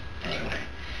was. Anyway.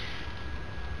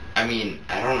 I mean,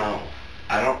 I don't know.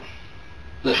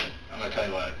 Listen, I'm gonna tell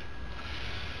you what.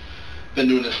 Been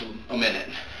doing this a minute.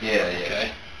 Yeah.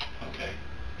 Okay.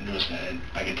 Been doing this a minute.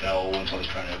 I can tell when someone's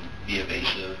trying to be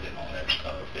evasive and all that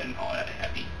stuff and all that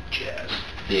happy jazz.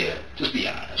 Yeah. Just be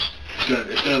honest.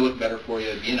 It's gonna look better for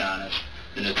you being honest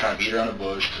than just trying to beat around the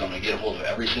bush. Because I'm gonna get a hold of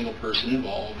every single person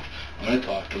involved. I'm gonna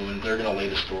talk to them and they're gonna lay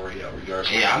the story out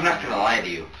regardless. Yeah, I'm not gonna lie to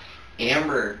you.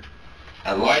 Amber.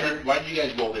 Why did you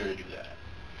guys go there to do that?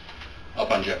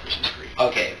 Up on Jefferson Street.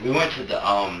 Okay, we went to the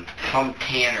some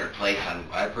Tanner place on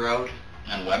Webb Road.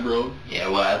 On Webb Road? Yeah,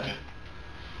 Webb.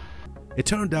 It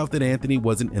turned out that Anthony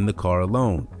wasn't in the car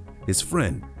alone. His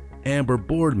friend, Amber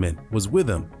Boardman, was with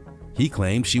him. He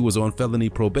claimed she was on felony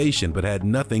probation but had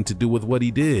nothing to do with what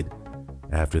he did.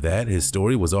 After that, his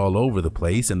story was all over the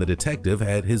place and the detective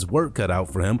had his work cut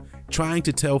out for him trying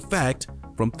to tell fact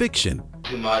from fiction.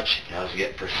 Too much, and I was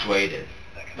getting persuaded.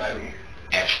 By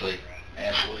Ashley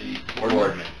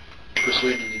Boardman.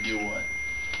 Persuaded to do what?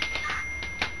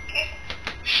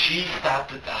 She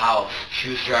stopped at the house. She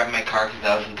was driving my car because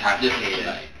I was intoxicated.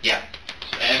 Tonight? Yeah.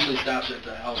 So Ashley stops at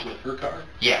the house with her car?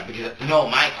 Yeah, because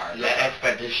my car. That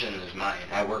Expedition is mine.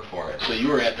 I work for it. So you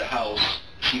were at the house.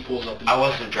 She pulls up. I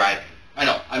wasn't driving. I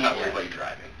know. I'm not worried about you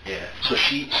driving. Yeah. So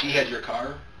she had your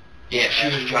car? Yeah, she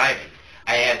was driving.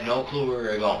 I had no clue where we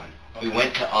were going. Okay. We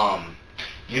went to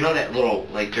you know that little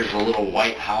there's a little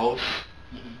white house,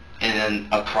 and then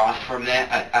across from that,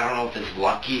 I don't know if it's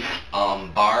Lucky's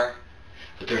bar,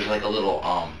 but there's like a little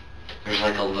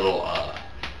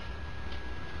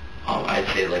I'd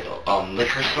say like a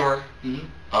liquor store.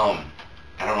 I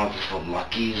don't know if it's called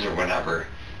Lucky's or whatever.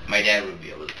 My dad would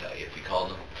be able to tell you if he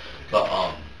called him. But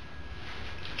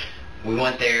we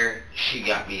went there. She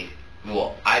got me.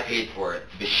 Well, I paid for it,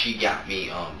 but she got me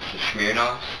some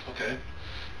Smirnoffs. Okay.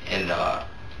 And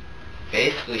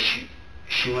basically,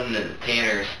 she went into the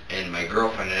Tanners, and my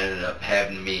girlfriend ended up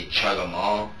having me chug them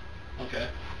all. Okay.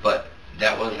 But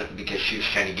that wasn't because she was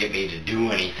trying to get me to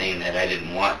do anything that I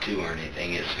didn't want to or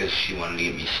anything. It's because she wanted to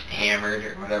get me hammered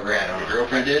or whatever. I don't know. Your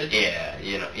girlfriend did? Yeah,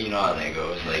 you know how that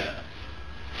goes, like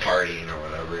partying or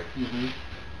whatever. Mm-hmm.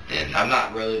 And I'm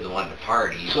not really the one to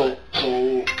party. So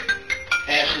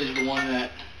Ashley's the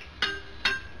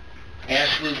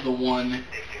one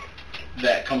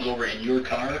that comes over in your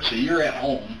car. So you're at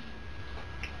home,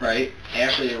 right?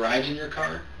 Ashley arrives in your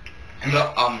car?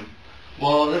 No,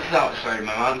 well, this is how it started.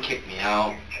 My mom kicked me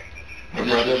out. My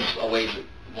brother was a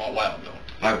while ago.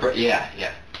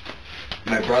 Yeah.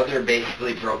 My brother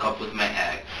basically broke up with my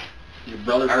ex. Your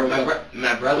brother broke up?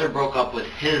 My brother broke up with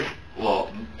his,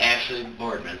 Ashley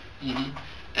Boardman. Mm-hmm.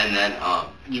 And then,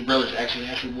 your brother's actually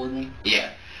Ashley Boardman? Yeah.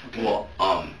 Okay. Well,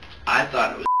 I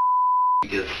thought it was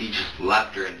because he just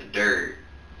left her in the dirt.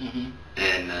 Mm-hmm.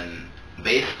 And then,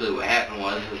 basically what happened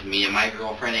was me and my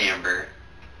girlfriend Amber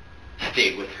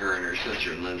stayed with her and her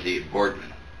sister Lindsay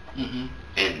Boardman. Mm-hmm.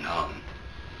 And,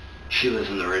 she lives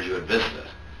in the Ridgewood Vista.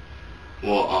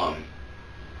 Well,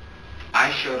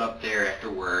 I showed up there after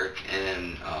work,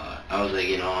 and I was like,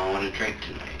 I want to drink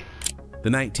tonight. The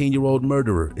 19-year-old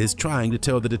murderer is trying to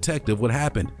tell the detective what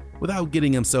happened without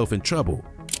getting himself in trouble.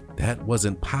 That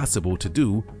wasn't possible to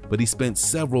do, but he spent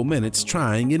several minutes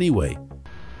trying anyway.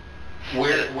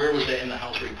 Where was that in the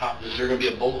house where he popped? Is there going to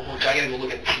be a bullet hole? I got to go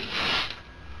look at the scene.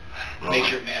 Make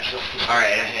sure it matches up.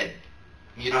 Alright, I had,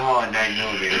 you know how a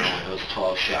 9mm only has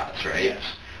 12 shots, right? Yes.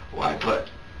 Well, I put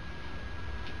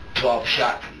 12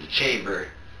 shots in the chamber,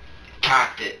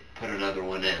 cocked it, put another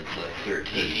one in, so like 13.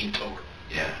 13 total.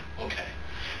 Yeah. Okay.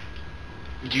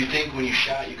 Do you think when you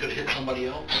shot you could have hit somebody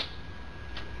else?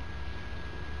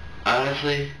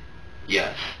 Honestly,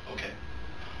 yes. Okay.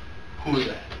 Who was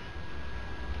that?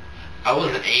 I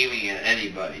wasn't aiming at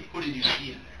anybody. Who did you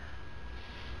see in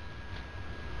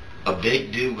there? A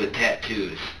big dude with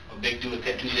tattoos. A big dude with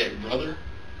tattoos? Is that your brother?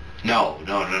 No.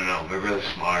 My brother's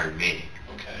smaller than me.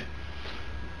 Okay.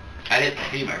 I didn't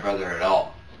see my brother at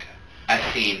all. Okay. I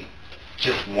seen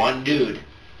just one dude.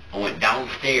 I went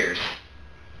downstairs,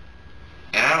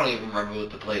 and I don't even remember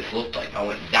what the place looked like. I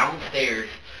went downstairs.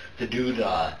 The dude,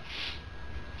 all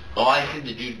I seen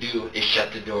the dude do is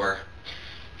shut the door,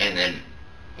 and then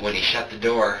when he shut the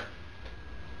door,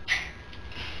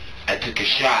 I took a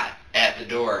shot at the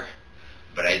door,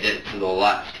 but I did it to the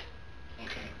left.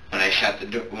 Okay. When I shut the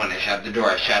door, I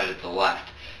shot it at the left.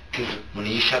 Because when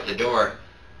he shut the door,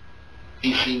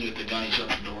 he seen you with the gun. He shut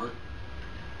the door.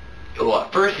 Well,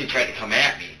 at first he tried to come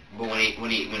at me, but when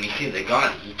he seen the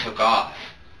gun, he took off.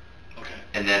 Okay.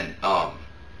 And then I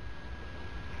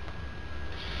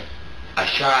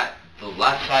shot the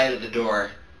left side of the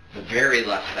door, the very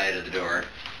left side of the door,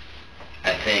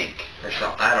 I think, or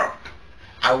something.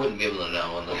 I wouldn't be able to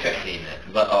know unless I've seen it.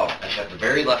 But I shot the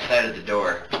very left side of the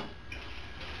door,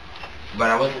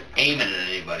 but I wasn't aiming at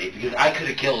anybody because I could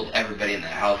have killed everybody in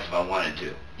that house if I wanted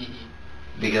to. Mm-hmm.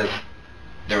 Because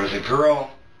there was a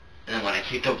girl, and then when I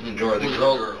kicked open the door, the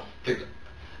girl,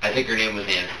 I think her name was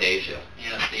Anastasia.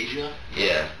 Anastasia?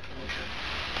 Yeah. Okay.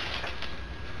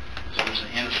 So there's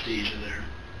an Anastasia there.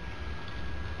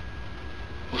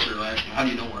 What's her last name? How do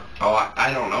you know her? Oh,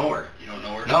 I don't know her. You don't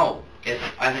know her? No. It's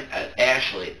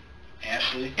Ashley.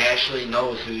 Ashley? Ashley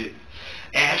knows who...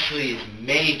 Ashley is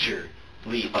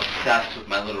majorly obsessed with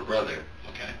my little brother.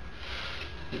 Okay.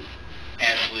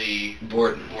 Ashley...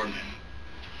 Boardman.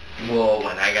 Well,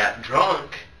 when I got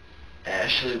drunk,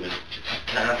 Ashley was just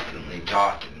constantly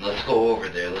talking. Let's go over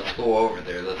there, let's go over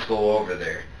there, let's go over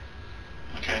there.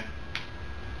 Okay.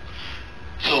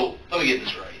 So, let me get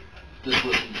this right. Just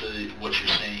listen to what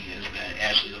you're saying is that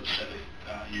Ashley's upset with,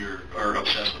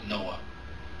 obsessed with Noah,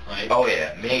 right? Oh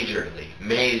yeah, majorly.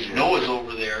 Noah's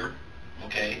over there,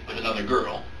 okay, with another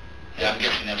girl. And I'm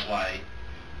guessing that's why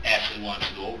Ashley wants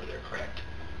to go over there, correct?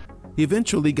 He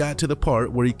eventually got to the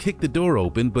part where he kicked the door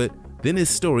open, but then his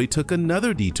story took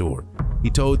another detour. He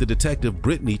told the detective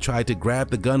Brittany tried to grab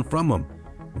the gun from him,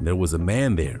 and there was a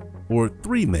man there, or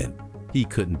 3 men. He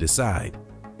couldn't decide.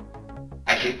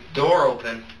 I kicked the door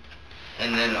open,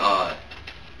 and then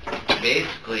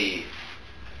basically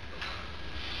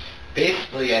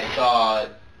I saw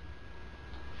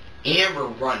Amber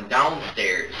run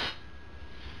downstairs,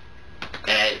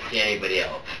 and I didn't see anybody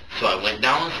else. So I went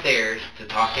downstairs to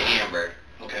talk to Amber.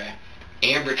 Okay.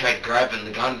 Amber tried grabbing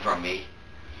the gun from me.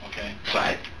 Okay. So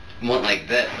I went like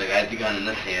this, like I had the gun in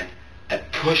this hand. I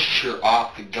pushed her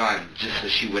off the gun just so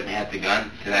she wouldn't have the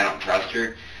gun, because I don't trust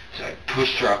her. So I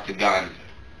pushed her off the gun.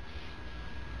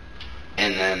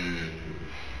 And then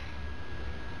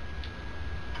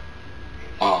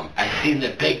I seen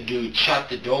the big dude shut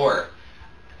the door.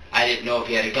 I didn't know if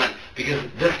he had a gun because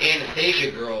this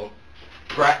Anastasia girl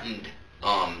threatened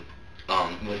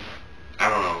with, I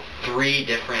don't know, 3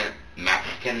 different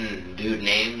Mexican dude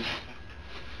names.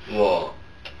 Well,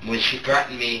 when she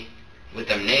threatened me with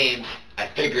them names, I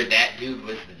figured that dude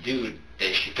was the dude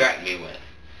that she threatened me with.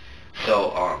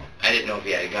 So I didn't know if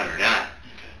he had a gun or not.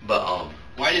 But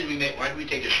why did we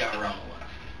take a shot around the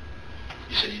left?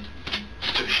 You said you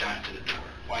took a shot into the door.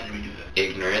 Why did we do that?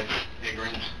 Ignorance.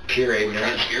 Ignorance? Pure Trying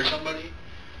ignorance. to scare somebody?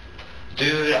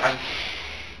 Dude, I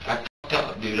fucked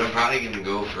up, dude. I'm probably gonna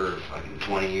go for fucking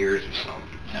 20 years or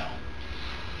something. No.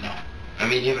 No. I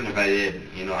mean, even if I did,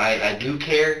 you know, I do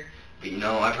care, but you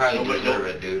know, I probably deserve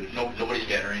it, dude. Nobody's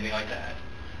dead or anything like that.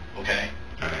 Okay?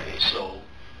 Alright. So,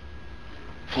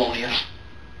 felonious?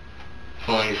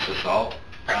 Felonious assault?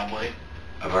 Probably.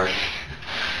 I've already,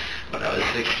 when I was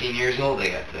 16 years old, I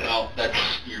got that. Well, that's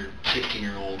your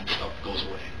 16-year-old stuff goes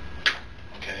away.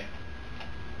 Okay?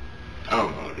 I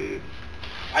don't know, dude.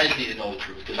 I just need to know the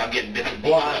truth, because I'm getting bits and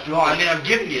pieces. Well, no, I mean, I'm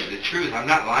giving you the truth. I'm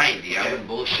not lying to you. Okay. I wouldn't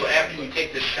bullshit. So after you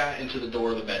take this shot into the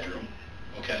door of the bedroom,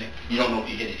 okay, you don't know if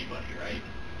you hit anybody, right?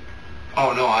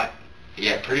 Oh, no,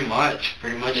 yeah, pretty much.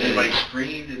 Pretty much. Did anybody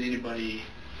scream? Did anybody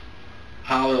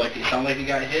holler like they sound like they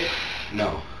got hit?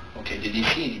 No. Okay, did you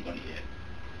see anybody hit?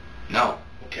 No.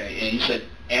 Okay, and you said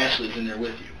Ashley's in there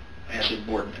with you. Ashley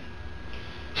Boardman.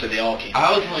 So they all came.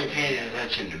 I was only paying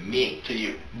attention to me. To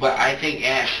you. But I think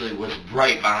Ashley was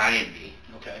right behind me.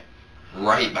 Okay.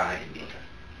 Right behind me.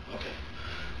 Okay. Okay.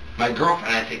 My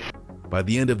girlfriend, I think. By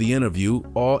the end of the interview,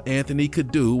 all Anthony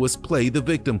could do was play the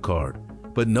victim card,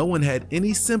 but no one had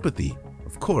any sympathy,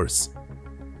 of course.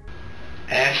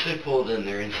 Ashley pulled in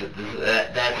there and said,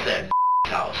 that's that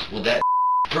house. Well, that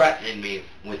threatening me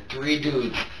with 3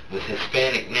 dudes with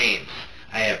Hispanic names.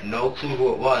 I have no clue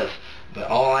who it was, but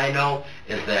all I know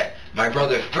is that my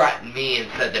brother threatened me and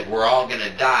said that we're all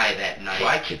gonna die that night. So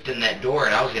I kicked in that door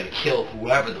and I was gonna kill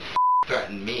whoever the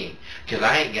threatened me, because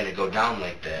I ain't gonna go down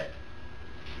like that.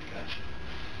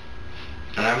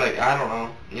 Gotcha. And I'm like, I don't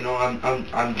know. You know,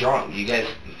 I'm drunk. You guys,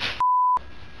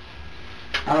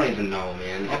 I don't even know,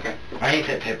 man. Okay. I ain't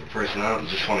that type of person. I don't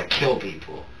just want to kill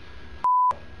people.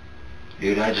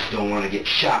 Dude, I just don't want to get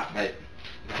shot. But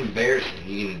it's embarrassing.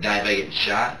 You gonna die by getting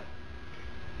shot?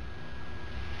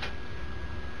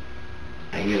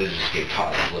 I'm gonna just get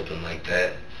caught slipping like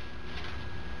that.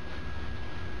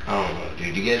 I don't know,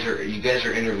 dude. You guys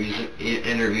are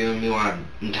interviewing me when I'm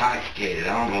intoxicated.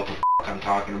 I don't know what the fuck I'm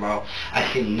talking about.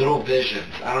 I see little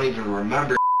visions. I don't even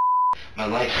remember. My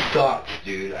life sucks,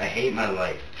 dude. I hate my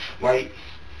life. Why?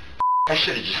 I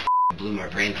should have just blew my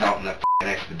brains out in that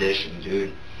expedition,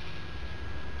 dude.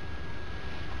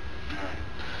 Alright.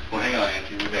 Well, hang on,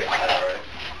 Anthony. We'll be back. Alright.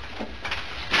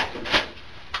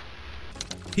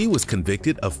 He was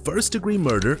convicted of first-degree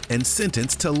murder and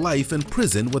sentenced to life in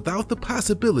prison without the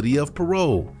possibility of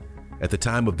parole. At the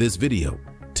time of this video,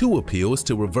 2 appeals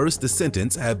to reverse the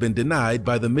sentence have been denied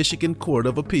by the Michigan Court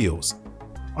of Appeals.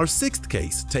 Our 6th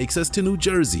case takes us to New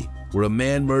Jersey, where a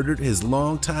man murdered his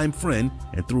longtime friend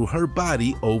and threw her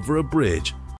body over a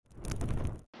bridge.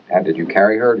 And did you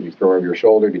carry her? Did you throw her over your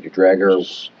shoulder? Did you drag her?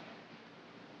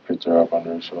 Picked her up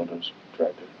under his shoulders,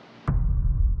 dragged her.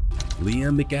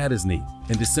 Liam McAdisney.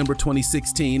 In December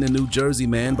 2016, a New Jersey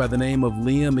man by the name of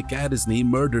Liam McAdisney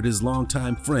murdered his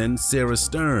longtime friend Sarah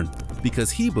Stern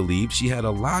because he believed she had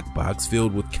a lockbox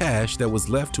filled with cash that was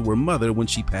left to her mother when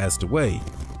she passed away.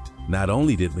 Not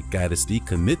only did McAdisney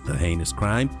commit the heinous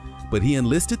crime, but he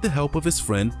enlisted the help of his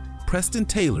friend Preston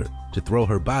Taylor to throw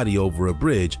her body over a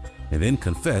bridge and then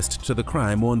confessed to the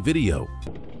crime on video.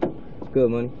 What's good,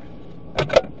 money?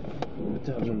 What's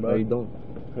up, bro? How you doing?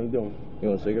 How you doing? You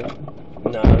want a cigarette?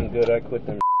 Nah, I'm good. I quit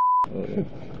them. Oh, yeah.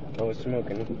 I was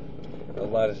smoking a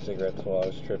lot of cigarettes while I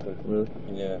was tripping. Really?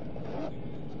 Yeah.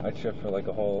 I tripped for like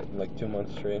 2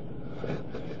 months straight.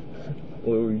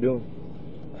 What were you doing?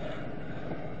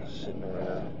 Sitting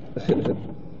around.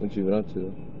 What you been up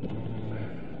to?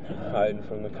 Hiding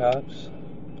from the cops.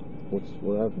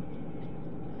 What happened?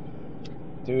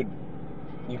 Dude,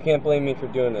 you can't blame me for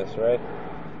doing this, right?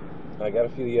 I gotta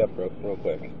feel you up real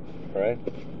quick, alright?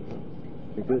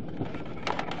 You're good.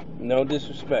 No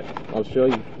disrespect. I'll show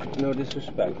you. No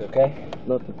disrespect, okay?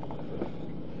 Nothing.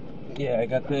 Yeah, I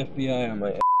got the FBI on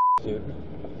my ass, dude.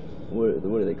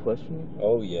 What are they questioning?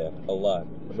 Oh yeah, a lot.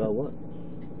 About what?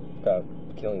 About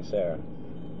killing Sarah.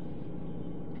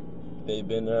 They've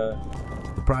been,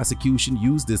 The prosecution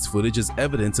used this footage as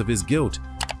evidence of his guilt,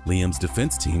 Liam's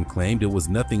defense team claimed it was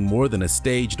nothing more than a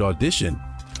staged audition.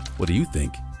 What do you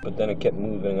think? But then it kept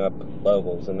moving up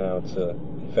levels, and now it's a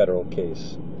federal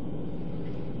case.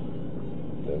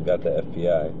 They've got the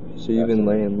FBI. So you've been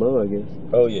laying low, I guess.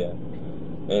 Oh yeah,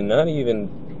 and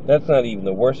that's not even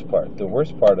the worst part. The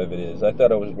worst part of it is I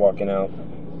thought I was walking out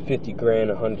 50 grand,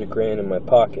 100 grand in my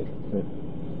pocket.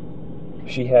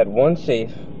 She had one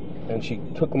safe, and she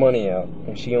took money out,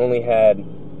 and she only had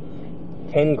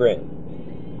 10 grand.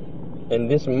 And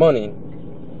this money,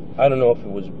 I don't know if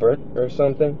it was Bert or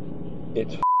something.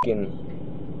 It's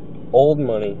fucking old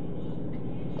money,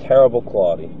 terrible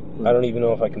quality. I don't even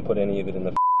know if I can put any of it in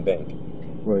the bank.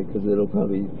 Right, because it'll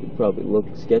probably look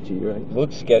sketchy, right?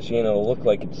 Looks sketchy, and it'll look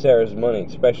like it's Sarah's money,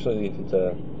 especially if it's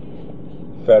a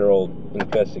federal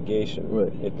investigation.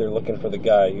 Right. If they're looking for the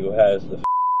guy who has the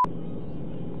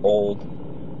old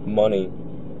money.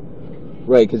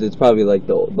 Right, because it's probably like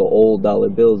the old dollar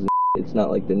bills. And it's not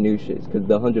like the new shit, because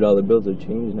the $100 bills are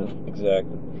changed now.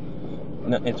 Exactly.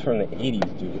 No, it's from the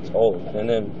 80s, dude. It's old. And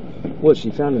then... What, she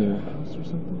found it in her house or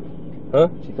something? Huh?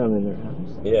 She found it in her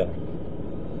house? Yeah.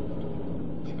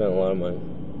 She spent a lot of money.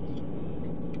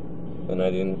 And I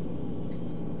didn't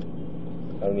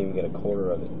even get a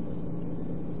quarter of it.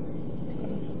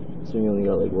 So you only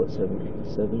got like, what, 7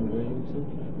 grand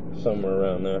or so? Somewhere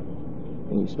around there.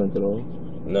 And you spent it all?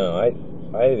 No, I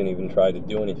haven't even tried to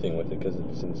do anything with it because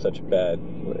it's in such bad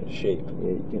shape.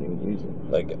 Yeah, you can't even use it.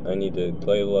 Like, I need to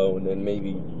lay low and then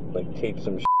maybe, like, tape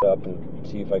some shit up and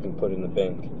see if I can put it in the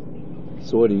bank.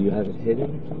 So what, do you have it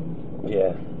hidden or something?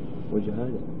 Yeah. Where'd you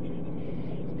hide it?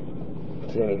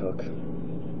 Sandy Hook.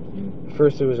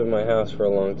 First it was in my house for a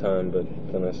long time, but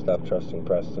then I stopped trusting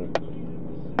Preston.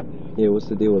 Yeah, what's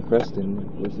the deal with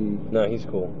Preston? Was he... No, he's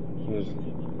cool. He was...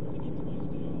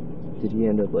 Did he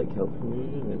end up, like, helping you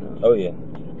with it or not? Oh, yeah.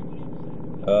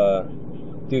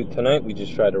 Dude, tonight we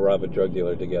just tried to rob a drug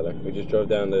dealer together. We just drove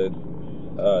down to,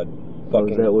 fucking...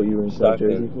 is that what you were in South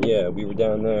Jersey for? Yeah, we were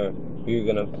down there. We were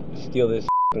gonna steal this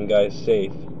fucking guy's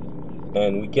safe.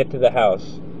 And we get to the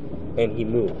house, and he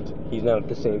moved. He's not at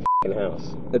the same fucking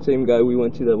house. That same guy we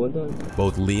went to that one time?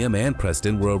 Both Liam and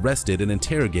Preston were arrested and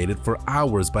interrogated for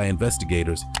hours by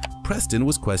investigators. Preston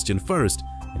was questioned first,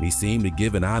 and he seemed to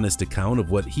give an honest account of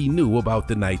what he knew about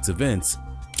the night's events.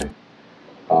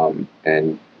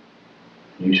 And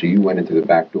you went into the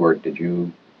back door.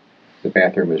 The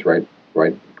bathroom is right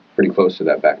pretty close to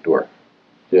that back door?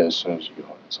 Yeah, as soon as you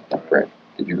go inside. Right.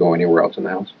 Did you go anywhere else in the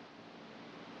house?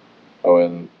 I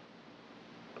went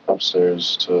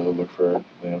upstairs to look for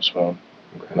Liam's phone.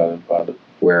 Okay. And I didn't find it.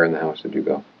 Where in the house did you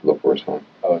go to look for his phone?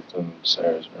 I looked in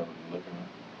Sarah's room in the living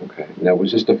room. Okay. Now,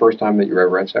 was this the first time that you were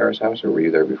ever at Sarah's house, or were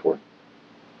you there before?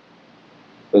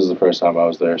 This is the first time I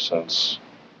was there since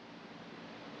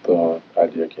the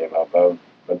idea came up.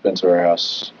 I've been to her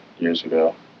house years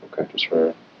ago. Okay. Just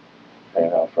for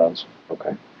hanging out with friends.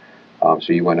 Okay.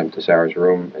 So you went up to Sarah's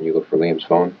room and you looked for Liam's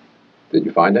phone. Did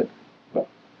you find it? No.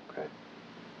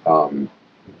 Okay.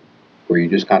 Were you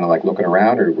just kind of like looking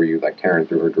around, or were you like tearing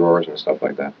through her drawers and stuff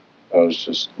like that? I was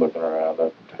just looking around.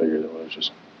 I figured it was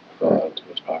just fell into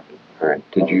his pocket. All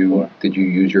right. Did you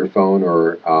use your phone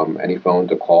or any phone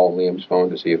to call Liam's phone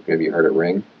to see if maybe you heard it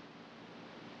ring?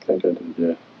 I think I did,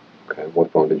 yeah. Okay.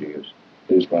 What phone did you use?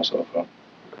 I used my cell phone.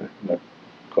 Okay. And I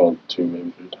called 2,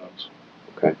 maybe 3 times.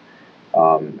 Okay.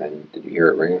 And did you hear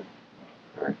it ringing?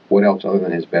 All right. What else other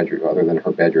than his bedroom, other than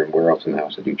her bedroom, where else in the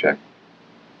house did you check?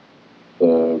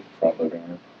 The front living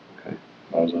room. Okay.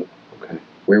 That was it. Okay.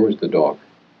 Where was the dog?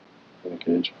 In the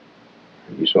cage.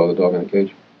 You saw the dog in the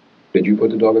cage? Did you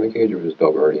put the dog in the cage, or was the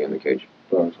dog already in the cage?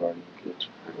 The dog was already in the cage.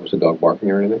 Was the dog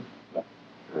barking or anything? No.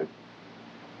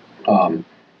 All right.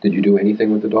 Did you do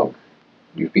anything with the dog?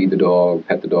 Did you feed the dog,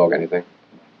 pet the dog, anything?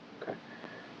 Okay.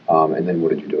 And then what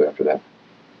did you do after that?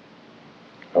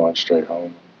 I went straight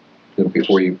home.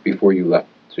 Before you left,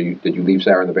 so did you leave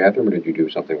Sarah in the bathroom, or did you do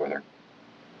something with her?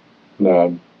 No,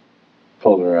 I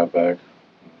pulled her out back.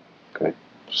 Okay.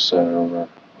 Just sat her over on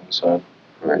the side.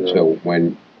 All right. Yeah. So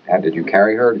did you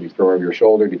carry her? Did you throw her over your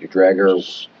shoulder? Did you drag her?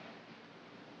 Just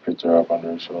picked her up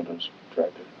under her shoulders,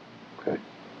 dragged her. Okay.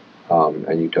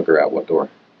 And you took her out what door?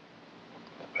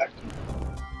 The back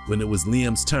door. When it was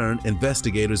Liam's turn,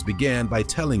 investigators began by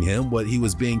telling him what he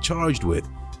was being charged with,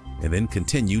 and then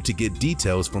continued to get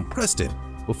details from Preston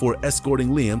before escorting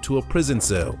Liam to a prison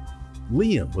cell.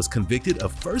 Liam was convicted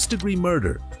of first-degree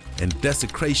murder and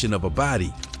desecration of a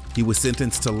body. He was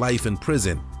sentenced to life in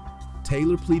prison.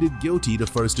 Taylor pleaded guilty to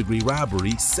first-degree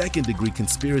robbery, second-degree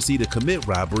conspiracy to commit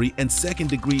robbery, and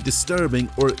second-degree disturbing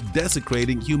or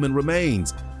desecrating human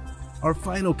remains. Our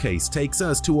final case takes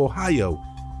us to Ohio,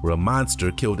 where a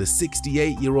monster killed a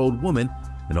 68-year-old woman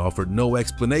and offered no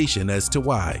explanation as to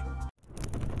why.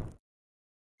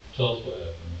 Tell us what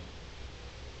happened.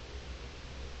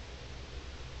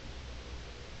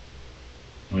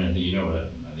 I mean, I think you know what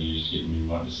happened. I think you're just getting me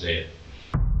wanting to say it.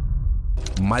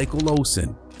 Michael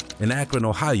Olson, in Akron,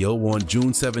 Ohio on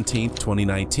June 17,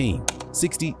 2019,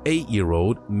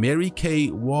 68-year-old Mary Kay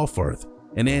Walforth,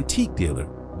 an antique dealer,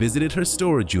 visited her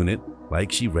storage unit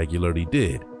like she regularly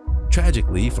did.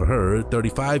 Tragically for her,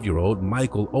 35-year-old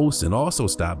Michael Olson also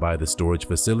stopped by the storage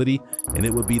facility, and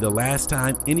it would be the last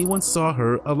time anyone saw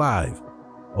her alive.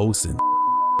 Olson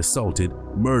assaulted,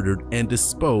 murdered, and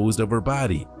disposed of her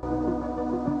body.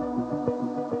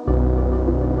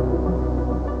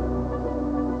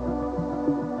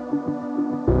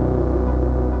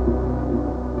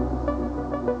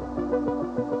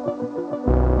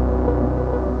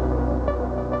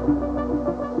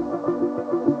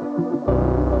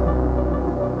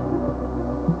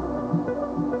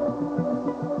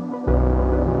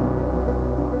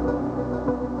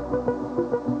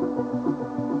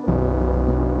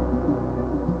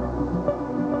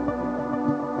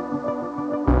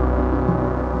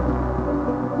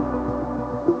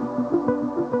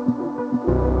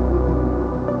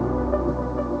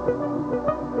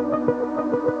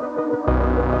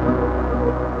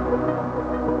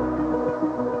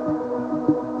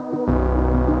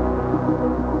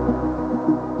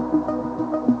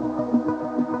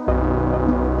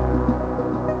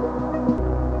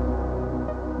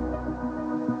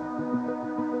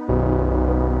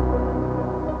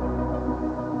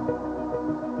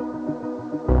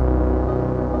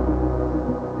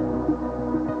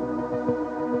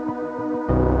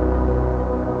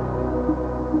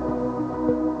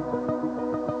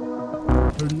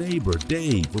 Neighbor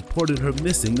Dave reported her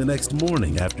missing the next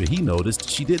morning after he noticed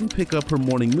she didn't pick up her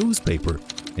morning newspaper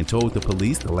and told the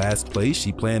police the last place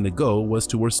she planned to go was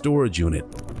to her storage unit.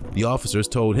 The officers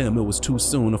told him it was too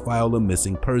soon to file a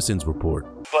missing persons report.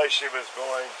 The place she was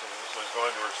going to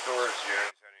her storage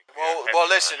unit. Well,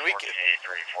 listen, I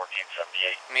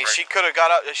mean, she could have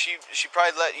got out. She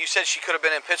probably let you said she could have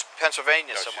been in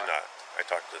Pennsylvania somewhere. No, she's not. I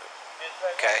talked to them.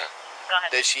 Okay.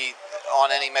 Is she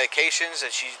on any medications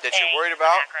that you're worried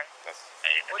about?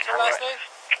 What's your last name?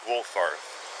 Wolfarth.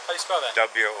 How do you spell that?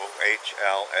 WOHLFARTH.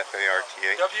 WOHL?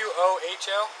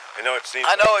 I know it seems.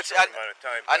 I know like it's. a short amount of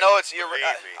time, I know it's. believe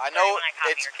me. I know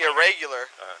it's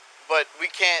irregular, but we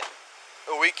can't.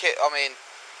 I mean,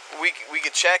 we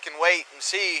could check and wait and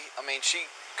see. I mean,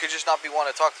 she could just not be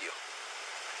wanting to talk to you.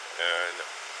 No.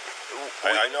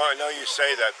 I know you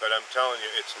say that, but I'm telling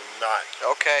you, it's not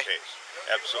the case.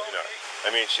 Absolutely not.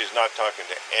 I mean, she's not talking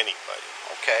to anybody.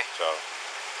 Okay. So,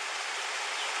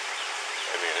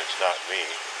 I mean, it's not me.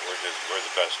 We're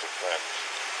the best of friends.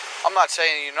 I'm not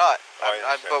saying you're not.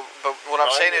 But what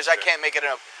I'm saying is I can't make it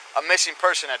a missing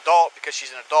person adult because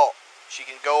she's an adult. She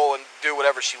can go and do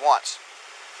whatever she wants.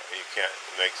 You can't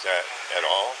make that at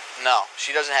all? No.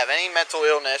 She doesn't have any mental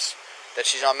illness, that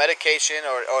she's on medication,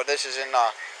 or this is an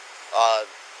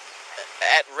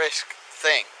at-risk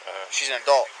thing. She's an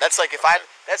adult. That's like if I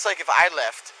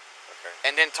left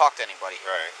and didn't talk to anybody.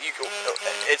 Right.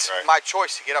 It's my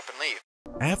choice to get up and leave.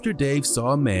 After Dave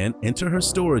saw a man enter her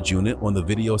storage unit on the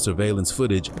video surveillance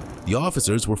footage, the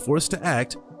officers were forced to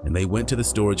act and they went to the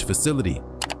storage facility.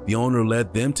 The owner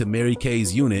led them to Mary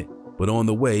Kay's unit, but on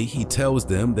the way he tells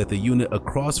them that the unit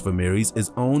across from Mary's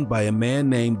is owned by a man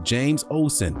named James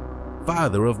Olson,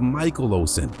 father of Michael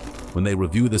Olson. When they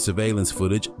review the surveillance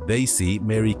footage, they see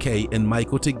Mary Kay and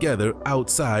Michael together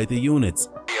outside the units.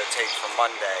 Videotape from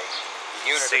Monday. The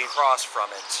unit across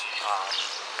from it,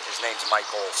 his name's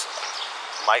Mike Olson.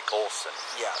 Mike Olson.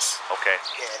 Yes. Okay.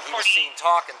 And he was seen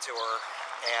talking to her,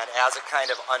 and as it kind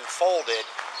of unfolded,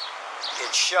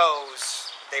 it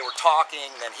shows they were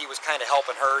talking, then he was kind of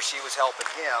helping her, she was helping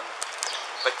him.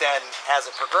 But then as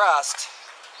it progressed,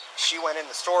 she went in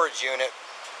the storage unit.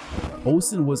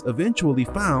 Olson was eventually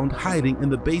found hiding in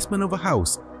the basement of a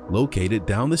house located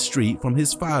down the street from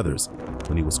his father's.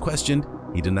 When he was questioned,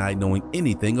 he denied knowing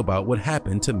anything about what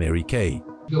happened to Mary Kay.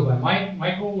 You go by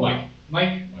Michael?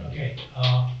 Mike? Okay.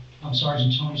 I'm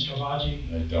Sergeant Tony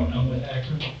Starvaggi. I don't know. I'm with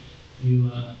Akron.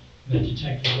 You met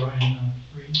Detective Brian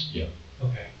Freed? Yeah.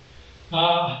 Okay.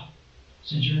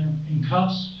 Since you're in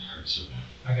cuffs,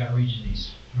 I gotta read you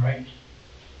these, all right?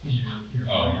 These are your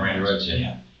Miranda rights,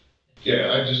 yeah.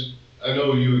 Yeah, I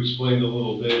know you explained a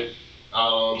little bit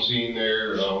out on scene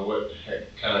there, what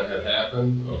kind of had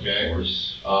happened, okay? Of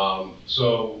course.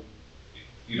 So,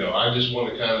 I just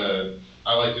want to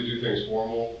I like to do things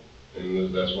formal,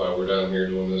 and that's why we're down here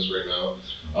doing this right now.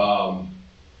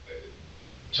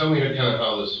 Tell me kind of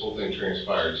how this whole thing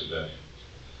transpired today.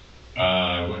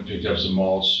 I went and picked up some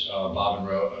mulch. Bob and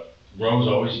Rose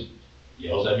always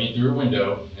yells at me through a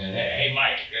window, and hey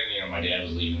Mike, and, you know, my dad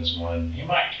was leaving this morning. Hey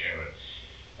Mike,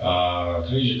 could I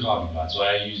use your coffee pot? So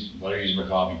let her use my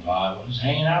coffee pot. I was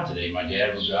hanging out today. My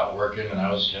dad was out working, and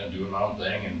I was kind of doing my own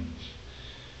thing.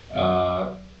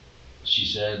 And she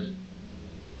said,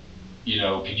 you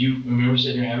know, could you? We were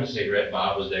sitting here having a cigarette.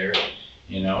 Bob was there,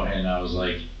 you know, and I was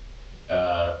like,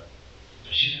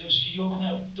 she said, could you open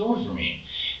that door for me?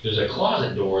 There's a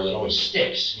closet door that always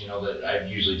sticks, you know, that I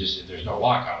usually just, if there's no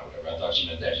lock on it or whatever. I thought she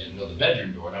meant that. She didn't know the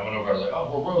bedroom door. And I went over, I was like, oh,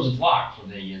 well, Rose, it's locked from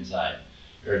the inside.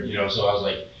 Or, you know, so I was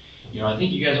like, you know, I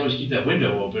think you guys always keep that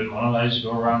window open. Why don't I just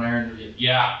go around there and,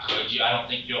 yeah, could you? I don't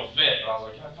think you'll fit. And I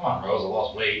was like, oh, come on, Rose, I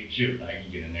lost weight. Shoot, I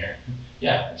can get in there.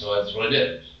 Yeah, and so that's what I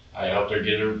did. I helped her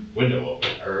get her window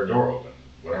open, or her door open.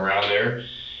 Went around there,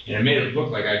 and it made it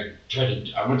look like I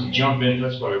went to jump in.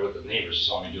 That's probably what the neighbors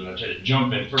saw me doing. I tried to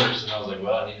jump in first, and I was like,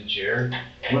 well, I need a chair.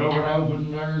 Went over and I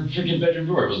opened her freaking bedroom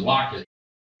door. It was locked. I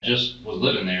just was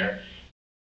living there.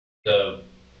 The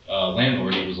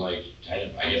landlord, he was like,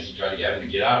 I guess he tried to get me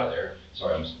to get out of there.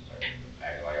 Sorry, I'm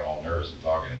acting like I'm all nervous and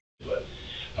talking, but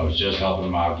I was just helping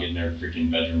them out, getting their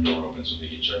freaking bedroom door open so they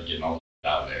could start getting all the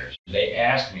out of there. They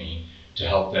asked me to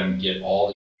help them get all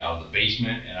the out of the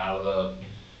basement and out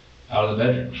of the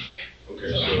bedroom.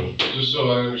 Okay, so just so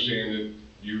I understand it,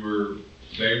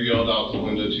 they yelled out the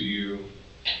window to you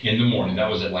in the morning. That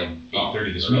was at like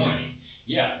 8:30 this morning.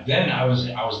 Yeah. Then I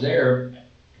was there.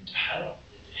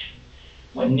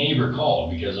 What neighbor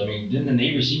called? Because I mean, didn't the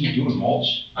neighbor see me doing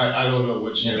mulch? I don't know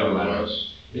which neighbor it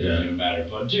was. It doesn't even matter.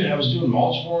 But dude, I was doing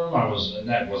mulch for him. And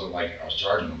that wasn't like I was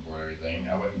charging him for everything.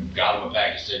 I went and got him a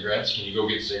pack of cigarettes. Can you go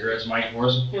get cigarettes, Mike, for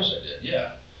us? Of course I did.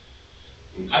 Yeah.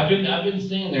 Okay. I've been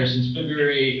staying there since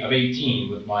February of 18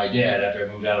 with my dad after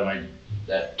I moved out of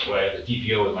the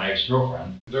TPO with my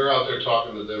ex-girlfriend. They're out there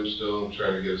talking to them still,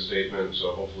 trying to get a statement.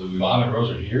 So hopefully Bob and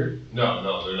Rose are here? No,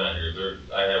 they're not here.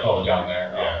 Down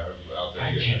there. Yeah, out there.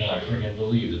 I cannot freaking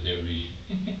believe that they would be.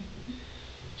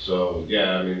 So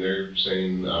yeah, I mean they're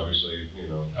saying obviously, you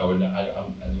know.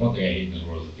 And one thing I hate in this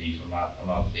world is a thief. I'm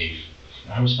not a thief.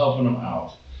 I was helping them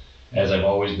out, as I've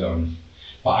always done.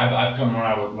 But I've come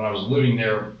around when I was living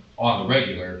there on the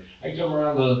regular. I'd come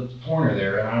around the corner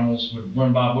there and I almost would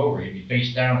run Bob over. He'd be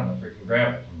face down and I'd freaking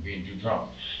grab it from being too drunk.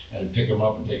 I had to pick him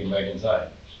up and take him back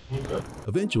inside. Okay.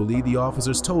 Eventually, the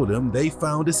officers told him they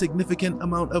found a significant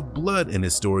amount of blood in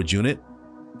his storage unit.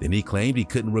 Then he claimed he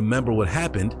couldn't remember what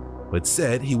happened, but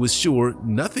said he was sure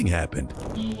nothing happened.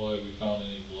 You know why we found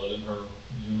any blood in her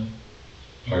unit?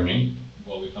 Pardon me?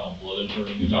 Why we found blood in her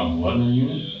unit? You found blood in her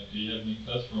unit? Yeah. Do you have any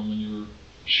cuts from when you were...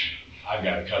 I've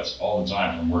got cuts all the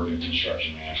time from working in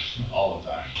construction, man. All the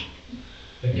time.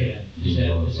 Again, is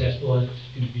that blood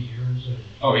going to be yours? Or?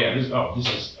 Oh yeah, this is,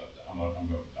 I'm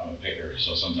a picker,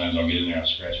 so sometimes I'll get in there, I'll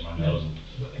scratch my nose.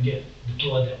 Again, the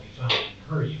blood that we found in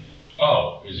her unit.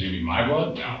 Oh, is it going to be my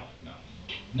blood?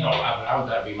 No, how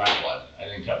would that be my blood? I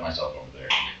didn't cut myself over there,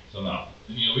 so no.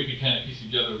 You know, we could kind of piece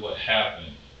together what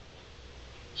happened.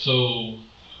 So,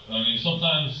 I mean,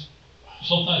 sometimes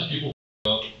people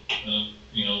up and,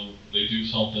 you know, they do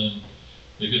something,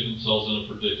 they get themselves in a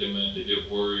predicament, they get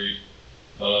worried.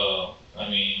 I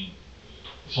mean,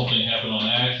 something happened on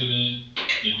accident,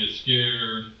 they get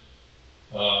scared,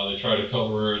 they try to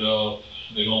cover it up,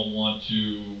 they don't want to,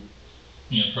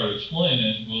 you know, try to explain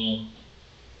it. Well,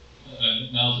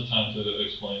 now's the time to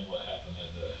explain what happened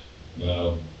that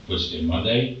day. Which day,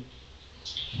 Monday?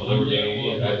 Whatever day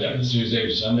it was. Tuesday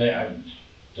or Sunday,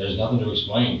 there's nothing to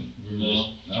explain.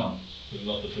 No. There's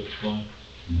nothing to explain.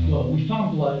 Well, we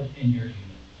found blood in your unit,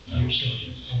 your storage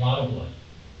unit, a lot of blood.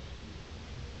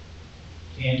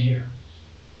 And here.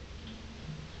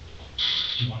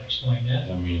 Do you want to explain that?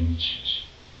 I mean,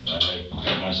 I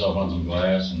cut myself on some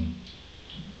glass and...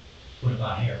 What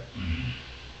about hair?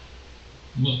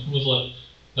 Was like,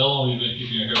 how long have you been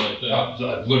keeping your hair like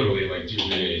that? Literally like 2-3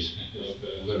 days.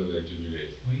 Okay. Literally like 2-3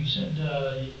 days. Well, you said,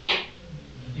 I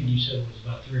think you said it was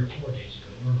about 3 or 4 days ago,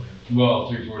 earlier.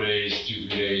 Well, 3-4 days, 2-3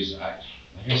 days. Like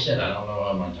I said, I don't know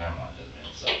how my timeline is, man.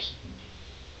 It sucks.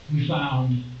 We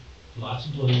found lots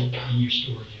of blood in your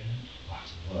storage unit.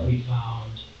 Lots of blood. We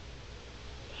found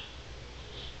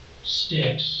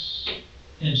sticks,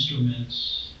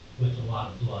 instruments with a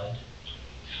lot of blood.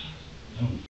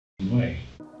 No way.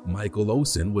 Michael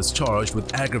Olson was charged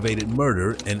with aggravated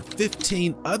murder and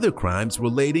 15 other crimes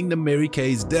relating to Mary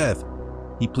Kay's death.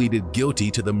 He pleaded guilty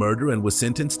to the murder and was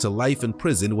sentenced to life in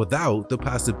prison without the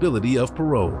possibility of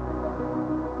parole.